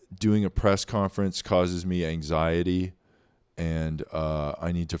doing a press conference causes me anxiety, and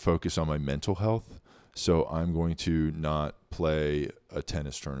I need to focus on my mental health. So I'm going to not play a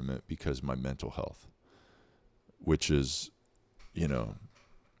tennis tournament because of my mental health, which is, you know,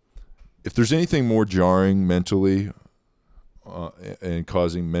 if there's anything more jarring mentally and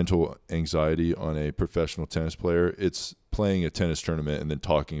causing mental anxiety on a professional tennis player, it's playing a tennis tournament and then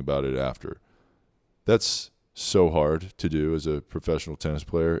talking about it after. That's so hard to do as a professional tennis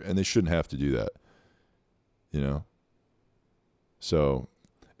player, and they shouldn't have to do that, you know? So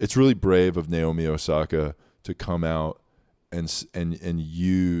it's really brave of Naomi Osaka to come out and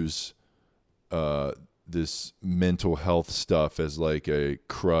use this mental health stuff as like a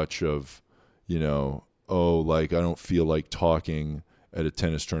crutch of, you know, oh, like I don't feel like talking at a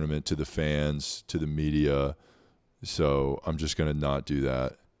tennis tournament to the fans, to the media, so I'm just going to not do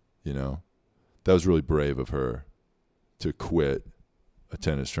that, you know. That was really brave of her to quit a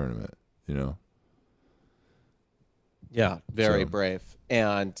tennis tournament, you know. Yeah, very brave.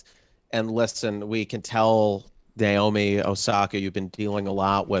 And listen, we can tell Naomi Osaka, you've been dealing a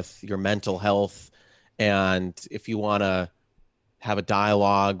lot with your mental health. And if you want to have a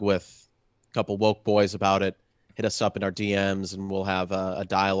dialogue with a couple woke boys about it, hit us up in our DMs and we'll have a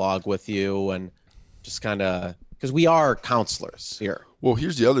dialogue with you, and just kind of, because we are counselors here. Well,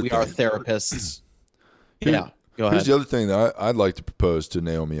 here's the other thing. We are therapists. Yeah, go ahead. Here's the other thing that I'd like to propose to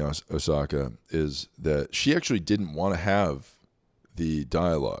Naomi Osaka is that she actually didn't want to have the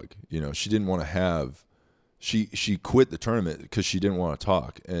dialogue. You know, she didn't want to have – she quit the tournament because she didn't want to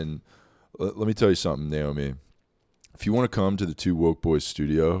talk. And let me tell you something, Naomi. If you want to come to the Two Woke Boys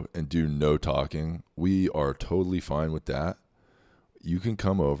studio and do no talking, we are totally fine with that. You can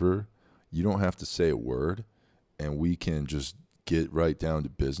come over. You don't have to say a word, and we can just get right down to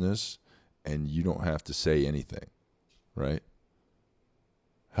business, and you don't have to say anything, right?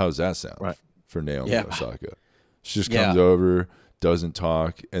 How does that sound for Naomi Osaka? She just comes over, doesn't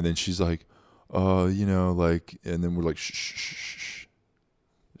talk, and then she's like, you know, like, and then we're like, shh,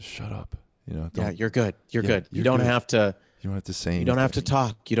 shut up. You know, you're good. You're good. You don't have to. You don't have to say anything. You don't have to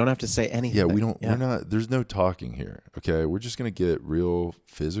talk. You don't have to say anything. Yeah, we don't. Yeah. We're not. There's no talking here. Okay, we're just gonna get real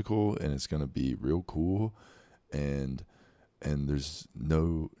physical, and it's gonna be real cool, and there's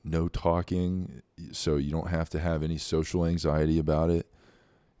no talking, so you don't have to have any social anxiety about it.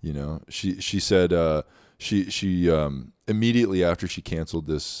 You know, she said she immediately after she canceled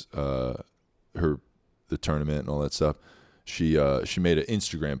this the tournament and all that stuff, she made an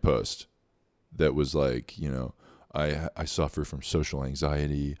Instagram post that was like, you know, I suffer from social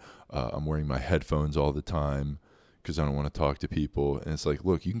anxiety. I'm wearing my headphones all the time because I don't want to talk to people. And it's like,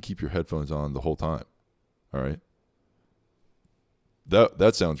 look, you can keep your headphones on the whole time. All right.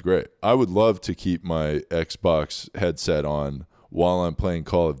 That sounds great. I would love to keep my Xbox headset on while I'm playing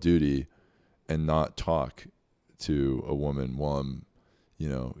Call of Duty and not talk to a woman while I'm, you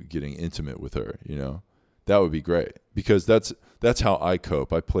know, getting intimate with her, you know. That would be great because that's how I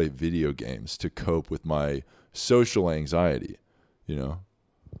cope. I play video games to cope with my social anxiety, you know.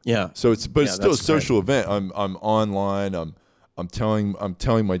 Yeah. So it's still a social event. I'm online. I'm telling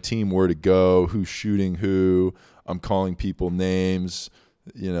my team where to go, who's shooting who. I'm calling people names,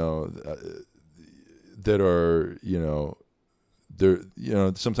 you know, that are, you know, they're, you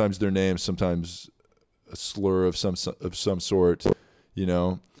know, sometimes their names, sometimes a slur of some sort, you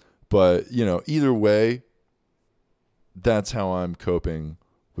know. But, you know, either way, that's how I'm coping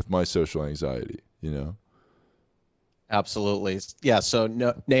with my social anxiety, you know? Absolutely. Yeah. So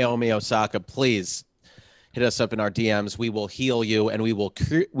Naomi Osaka, please hit us up in our DMs. We will heal you, and we will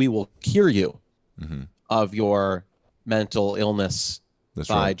cure you of your mental illness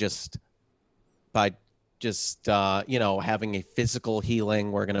by just you know, having a physical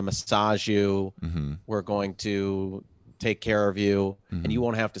healing. We're going to massage you. We're going to take care of you, and you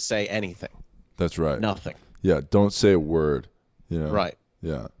won't have to say anything. That's right. Nothing. Yeah, don't say a word, you know. Right.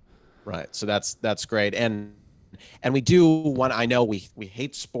 Yeah. Right. So that's great. And we do want, I know we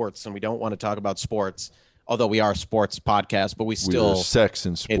hate sports and we don't want to talk about sports, although we are a sports podcast, but we still sex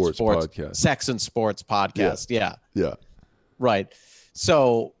and sports podcast. Sex and sports podcast. Yeah. Yeah. Right.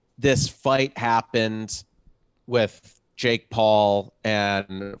 So this fight happened with Jake Paul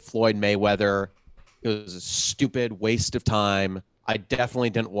and Floyd Mayweather. It was a stupid waste of time. I definitely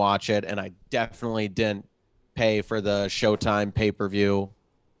didn't watch it, and I definitely didn't pay for the Showtime pay-per-view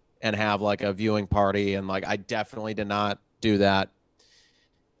and have like a viewing party, and like I definitely did not do that.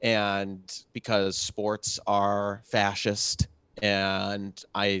 And because sports are fascist and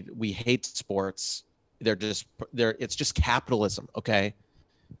we hate sports, it's just capitalism, okay?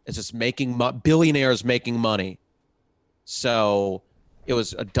 It's just billionaires making money. So it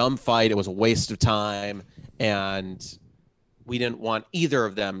was a dumb fight. It was a waste of time. And we didn't want either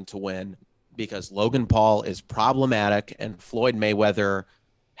of them to win because Logan Paul is problematic and Floyd Mayweather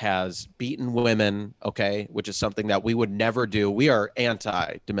has beaten women, okay, which is something that we would never do. We are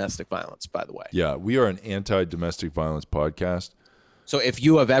anti-domestic violence, by the way. Yeah, we are an anti-domestic violence podcast. So if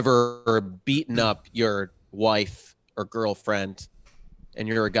you have ever beaten up your wife or girlfriend and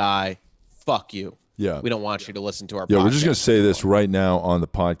you're a guy, fuck you. Yeah. We don't want you to listen to our podcast. Yeah, we're just going to say this right now on the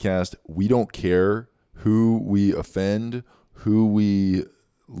podcast. We don't care who we offend, who we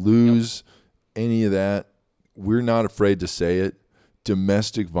lose, any of that. We're not afraid to say it.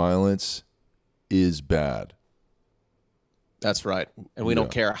 Domestic violence is bad. That's right. And we don't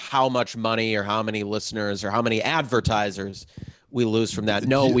care how much money or how many listeners or how many advertisers we lose from that.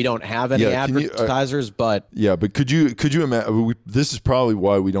 No, we don't have any advertisers, but could you imagine? This is probably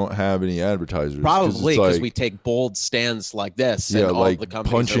why we don't have any advertisers. Probably because we take bold stands like this. Yeah, and all like the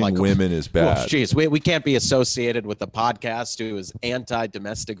companies punching are like, women is bad. Jeez, we can't be associated with a podcast who is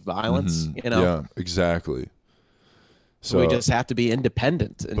anti-domestic violence. You know, yeah, exactly. So we just have to be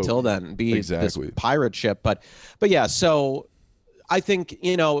independent until then. Be this pirate ship, but yeah. So I think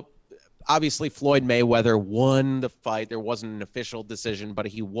obviously Floyd Mayweather won the fight. There wasn't an official decision, but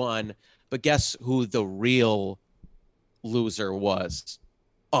he won. But guess who the real loser was?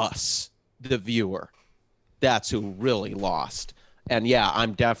 Us, the viewer. That's who really lost. And yeah,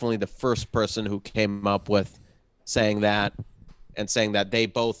 I'm definitely the first person who came up with saying that and saying that they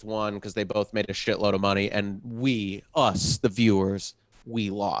both won because they both made a shitload of money. And us, the viewers, we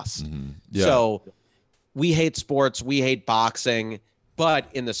lost. Mm-hmm. Yeah. So we hate sports. We hate boxing. But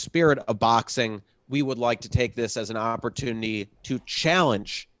in the spirit of boxing, we would like to take this as an opportunity to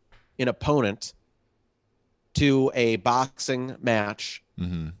challenge an opponent to a boxing match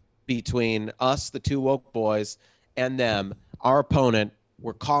between us, the two woke boys, and them. Our opponent,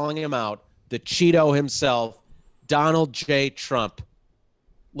 we're calling him out, the Cheeto himself, Donald J. Trump.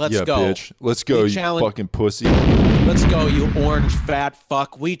 Let's go. Bitch. Let's go, you fucking pussy. Let's go, you orange fat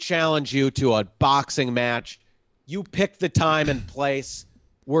fuck. We challenge you to a boxing match. You pick the time and place.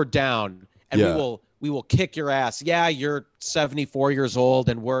 We're down, and we will kick your ass. Yeah, you're 74 years old,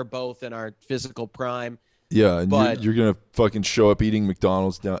 and we're both in our physical prime. Yeah, and you're gonna fucking show up eating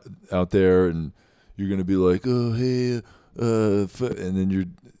McDonald's out there, and you're gonna be like, oh hey, and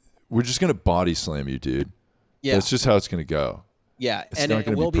then we're just gonna body slam you, dude. Yeah, that's just how it's gonna go. Yeah, and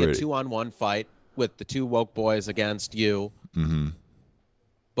it will be a 2-on-1 fight with the two woke boys against you. Mm-hmm.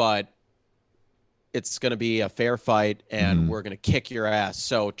 But it's going to be a fair fight, and we're going to kick your ass.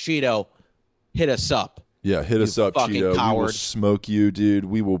 So, Cheeto, hit us up. Yeah, hit us up, Cheeto. Coward. We will smoke you, dude.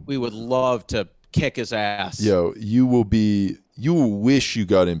 We would love to kick his ass. Yo, you will wish you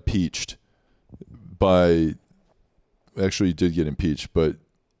got impeached by. Actually, you did get impeached, but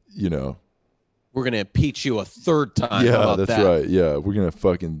we're going to impeach you a third time. Yeah, that's right. Yeah, we're going to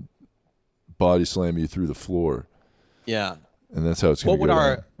fucking body slam you through the floor. Yeah. And that's how it's going to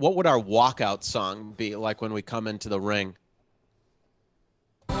go. What would our walkout song be like when we come into the ring?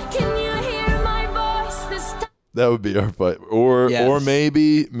 Can you hear my voice this time? That would be our fight. Or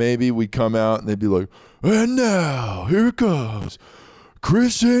maybe we'd come out and they'd be like, and now here comes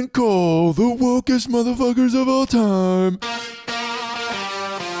Chris and Cole, the wokest motherfuckers of all time.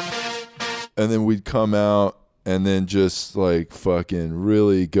 And then we'd come out and then just like fucking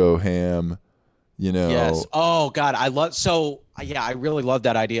really go ham. Yes. Oh God, I really love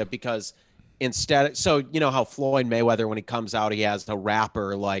that idea because so how Floyd Mayweather, when he comes out, he has a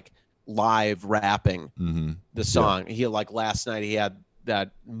rapper like live rapping the song. Yeah. He last night he had that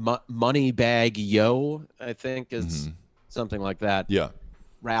Money Bag Yo, I think is something like that. Yeah.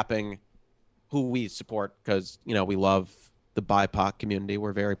 Rapping, who we support because we love the BIPOC community.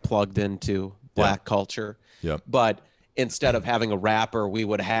 We're very plugged into Black culture. Yeah. But instead of having a rapper, we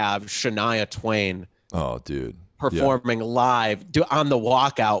would have Shania Twain. Oh, dude. Performing live on the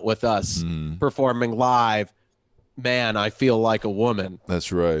walkout with us, performing live. Man, I feel like a woman.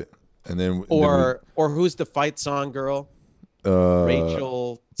 That's right. And then or who's the fight song girl?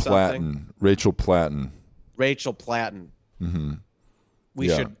 Rachel something. Rachel Platten. Rachel Platten. Mm-hmm.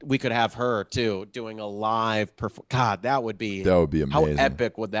 Yeah. we could have her too doing a live God, that would be amazing. how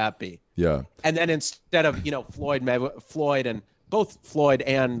epic would that be? Yeah. And then instead of, Floyd and both Floyd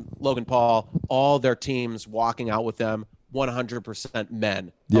and Logan Paul, all their teams walking out with them, 100%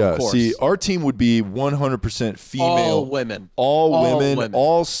 men. Yeah. Of course. See, our team would be 100% female. All women. All women.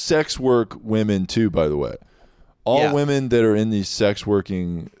 All sex work women too, by the way. All women that are in the sex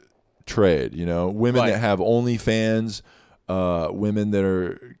working trade, women that have OnlyFans, women that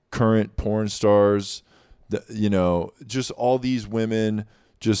are current porn stars, just all these women,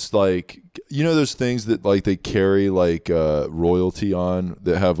 just like, those things that like they carry like royalty on,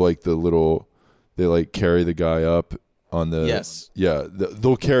 that have like the little, they like carry the guy up on the,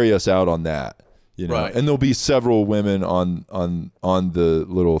 they'll carry us out on that, Right. and there'll be several women on the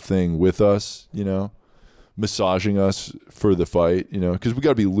little thing with us, massaging us for the fight, because we got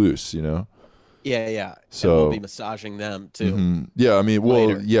to be loose, Yeah. So and we'll be massaging them too. Yeah, I mean, well,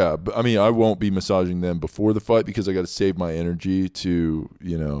 later. yeah, but I mean, I won't be massaging them before the fight because I got to save my energy to,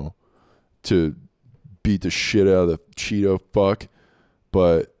 to beat the shit out of the Cheeto fuck.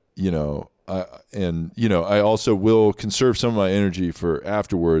 But I also will conserve some of my energy for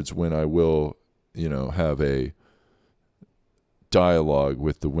afterwards when I will, have a dialogue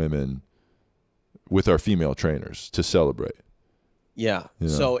with the women, with our female trainers to celebrate. Yeah.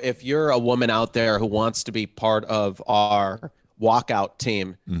 So if you're a woman out there who wants to be part of our walkout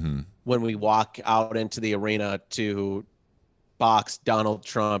team, when we walk out into the arena to box Donald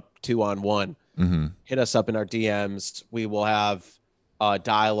Trump 2-on-1, hit us up in our DMs. We will have a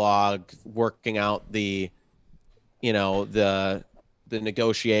dialogue working out the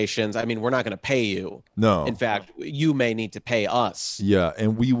negotiations. I mean, we're not going to pay you. No. In fact, you may need to pay us. Yeah,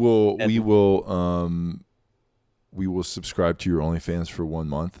 and we will subscribe to your OnlyFans for 1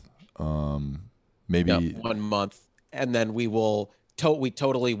 month. Maybe 1 month, and then we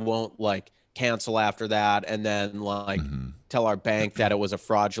totally won't like cancel after that, and then like tell our bank that it was a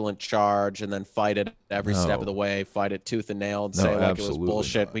fraudulent charge, and then fight it every step of the way, fight it tooth and nail, and say like it was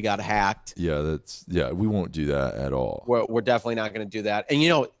bullshit. Not. We got hacked. Yeah, we won't do that at all. We're definitely not going to do that.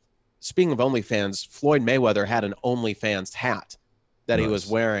 And speaking of OnlyFans, Floyd Mayweather had an OnlyFans hat that he was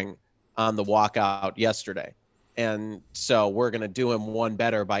wearing on the walkout yesterday. And so we're going to do him one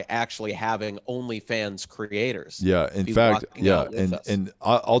better by actually having OnlyFans creators. Yeah, in fact, and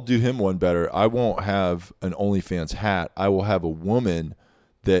I'll do him one better. I won't have an OnlyFans hat. I will have a woman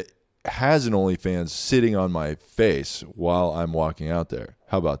that has an OnlyFans sitting on my face while I'm walking out there.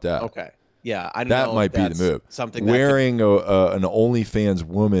 How about that? Okay. Yeah, I don't that know might be the move. Something wearing an OnlyFans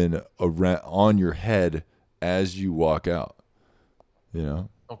woman on your head as you walk out.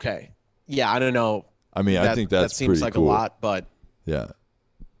 Okay. Yeah, I don't know. I mean, I think that seems like cool. a lot, but yeah.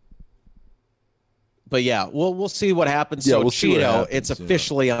 But yeah, we'll see what happens. Yeah, so we'll see what Cheeto, happens, it's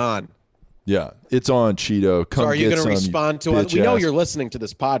officially on. Yeah, it's on Cheeto. Come so are you going to respond to us? We know you're listening to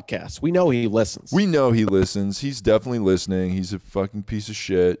this podcast. We know he listens. We know he listens. He's definitely listening. He's a fucking piece of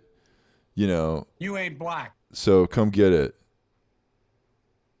shit. You ain't black. So come get it.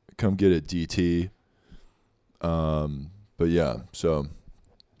 Come get it, DT. But yeah, so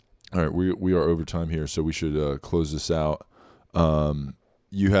all right, we are over time here, so we should close this out.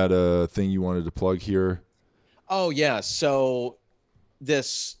 You had a thing you wanted to plug here? Oh yeah, so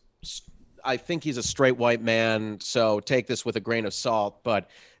I think he's a straight white man, so take this with a grain of salt, but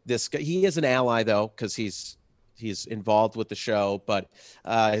this guy, he is an ally though, because he's involved with the show, but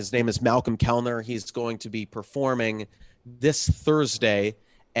his name is Malcolm Kellner. He's going to be performing this Thursday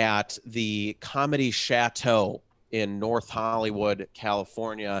at the Comedy Chateau in North Hollywood,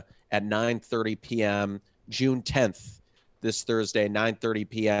 California at 9:30 p.m. June 10th, this Thursday, 9:30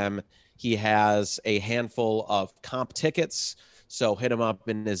 p.m. He has a handful of comp tickets, so hit him up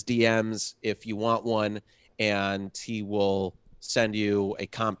in his DMs if you want one, and he will send you a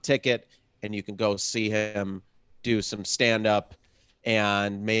comp ticket, and you can go see him do some stand-up,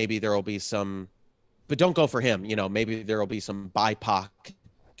 and maybe there will be some, but don't go for him, maybe there will be some BIPOC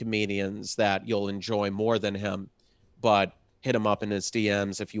comedians that you'll enjoy more than him, but hit him up in his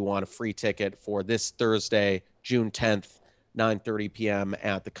DMs if you want a free ticket for this Thursday, June 10th, 9:30 p.m.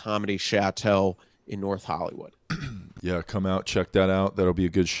 at the Comedy Chateau in North Hollywood. Yeah, come out, check that out. That'll be a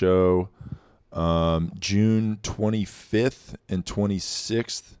good show. June 25th and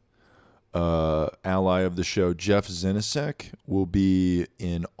 26th, ally of the show, Jeff Zinasek, will be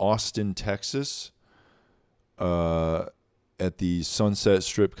in Austin, Texas, at the Sunset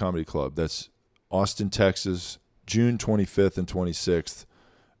Strip Comedy Club. That's Austin, Texas, June 25th and 26th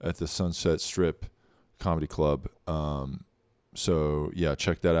at the Sunset Strip Comedy Club. So yeah,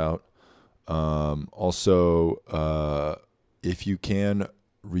 check that out. Also, if you can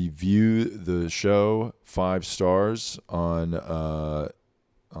review the show 5 stars on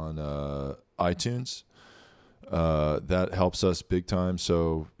iTunes. That helps us big time.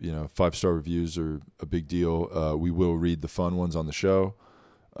 So, 5-star reviews are a big deal. We will read the fun ones on the show.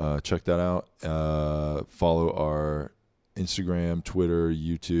 Check that out. Follow our Instagram, Twitter,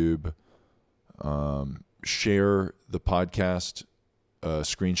 YouTube. Share the podcast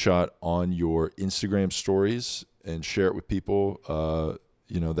screenshot on your Instagram stories and share it with people.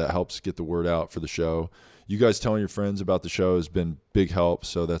 That helps get the word out for the show. You guys telling your friends about the show has been big help,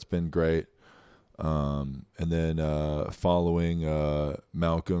 so that's been great. And then following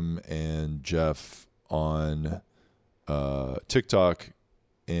Malcolm and Jeff on TikTok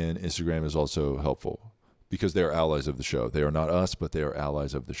and Instagram is also helpful because they are allies of the show. They are not us, but they are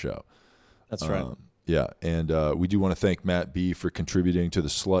allies of the show. That's right. Yeah, and we do want to thank Matt B. for contributing to the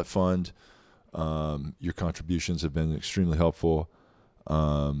Slut Fund. Your contributions have been extremely helpful.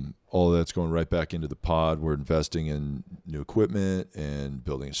 All of that's going right back into the pod. We're investing in new equipment and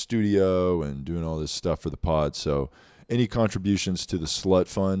building a studio and doing all this stuff for the pod. So any contributions to the Slut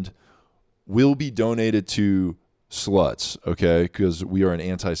Fund will be donated to sluts, okay? Because we are an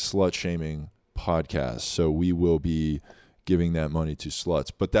anti-slut shaming podcast. So we will be giving that money to sluts.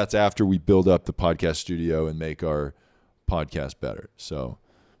 But that's after we build up the podcast studio and make our podcast better. So,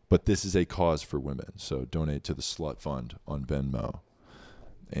 but this is a cause for women. So donate to the Slut Fund on Venmo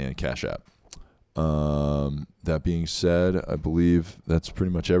and Cash App. That being said, I believe that's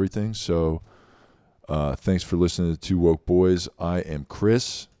pretty much everything. So thanks for listening to Two Woke Boys. I am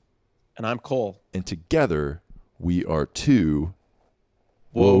Chris. And I'm Cole. And together we are two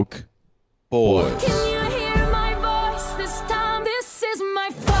woke boys. Can you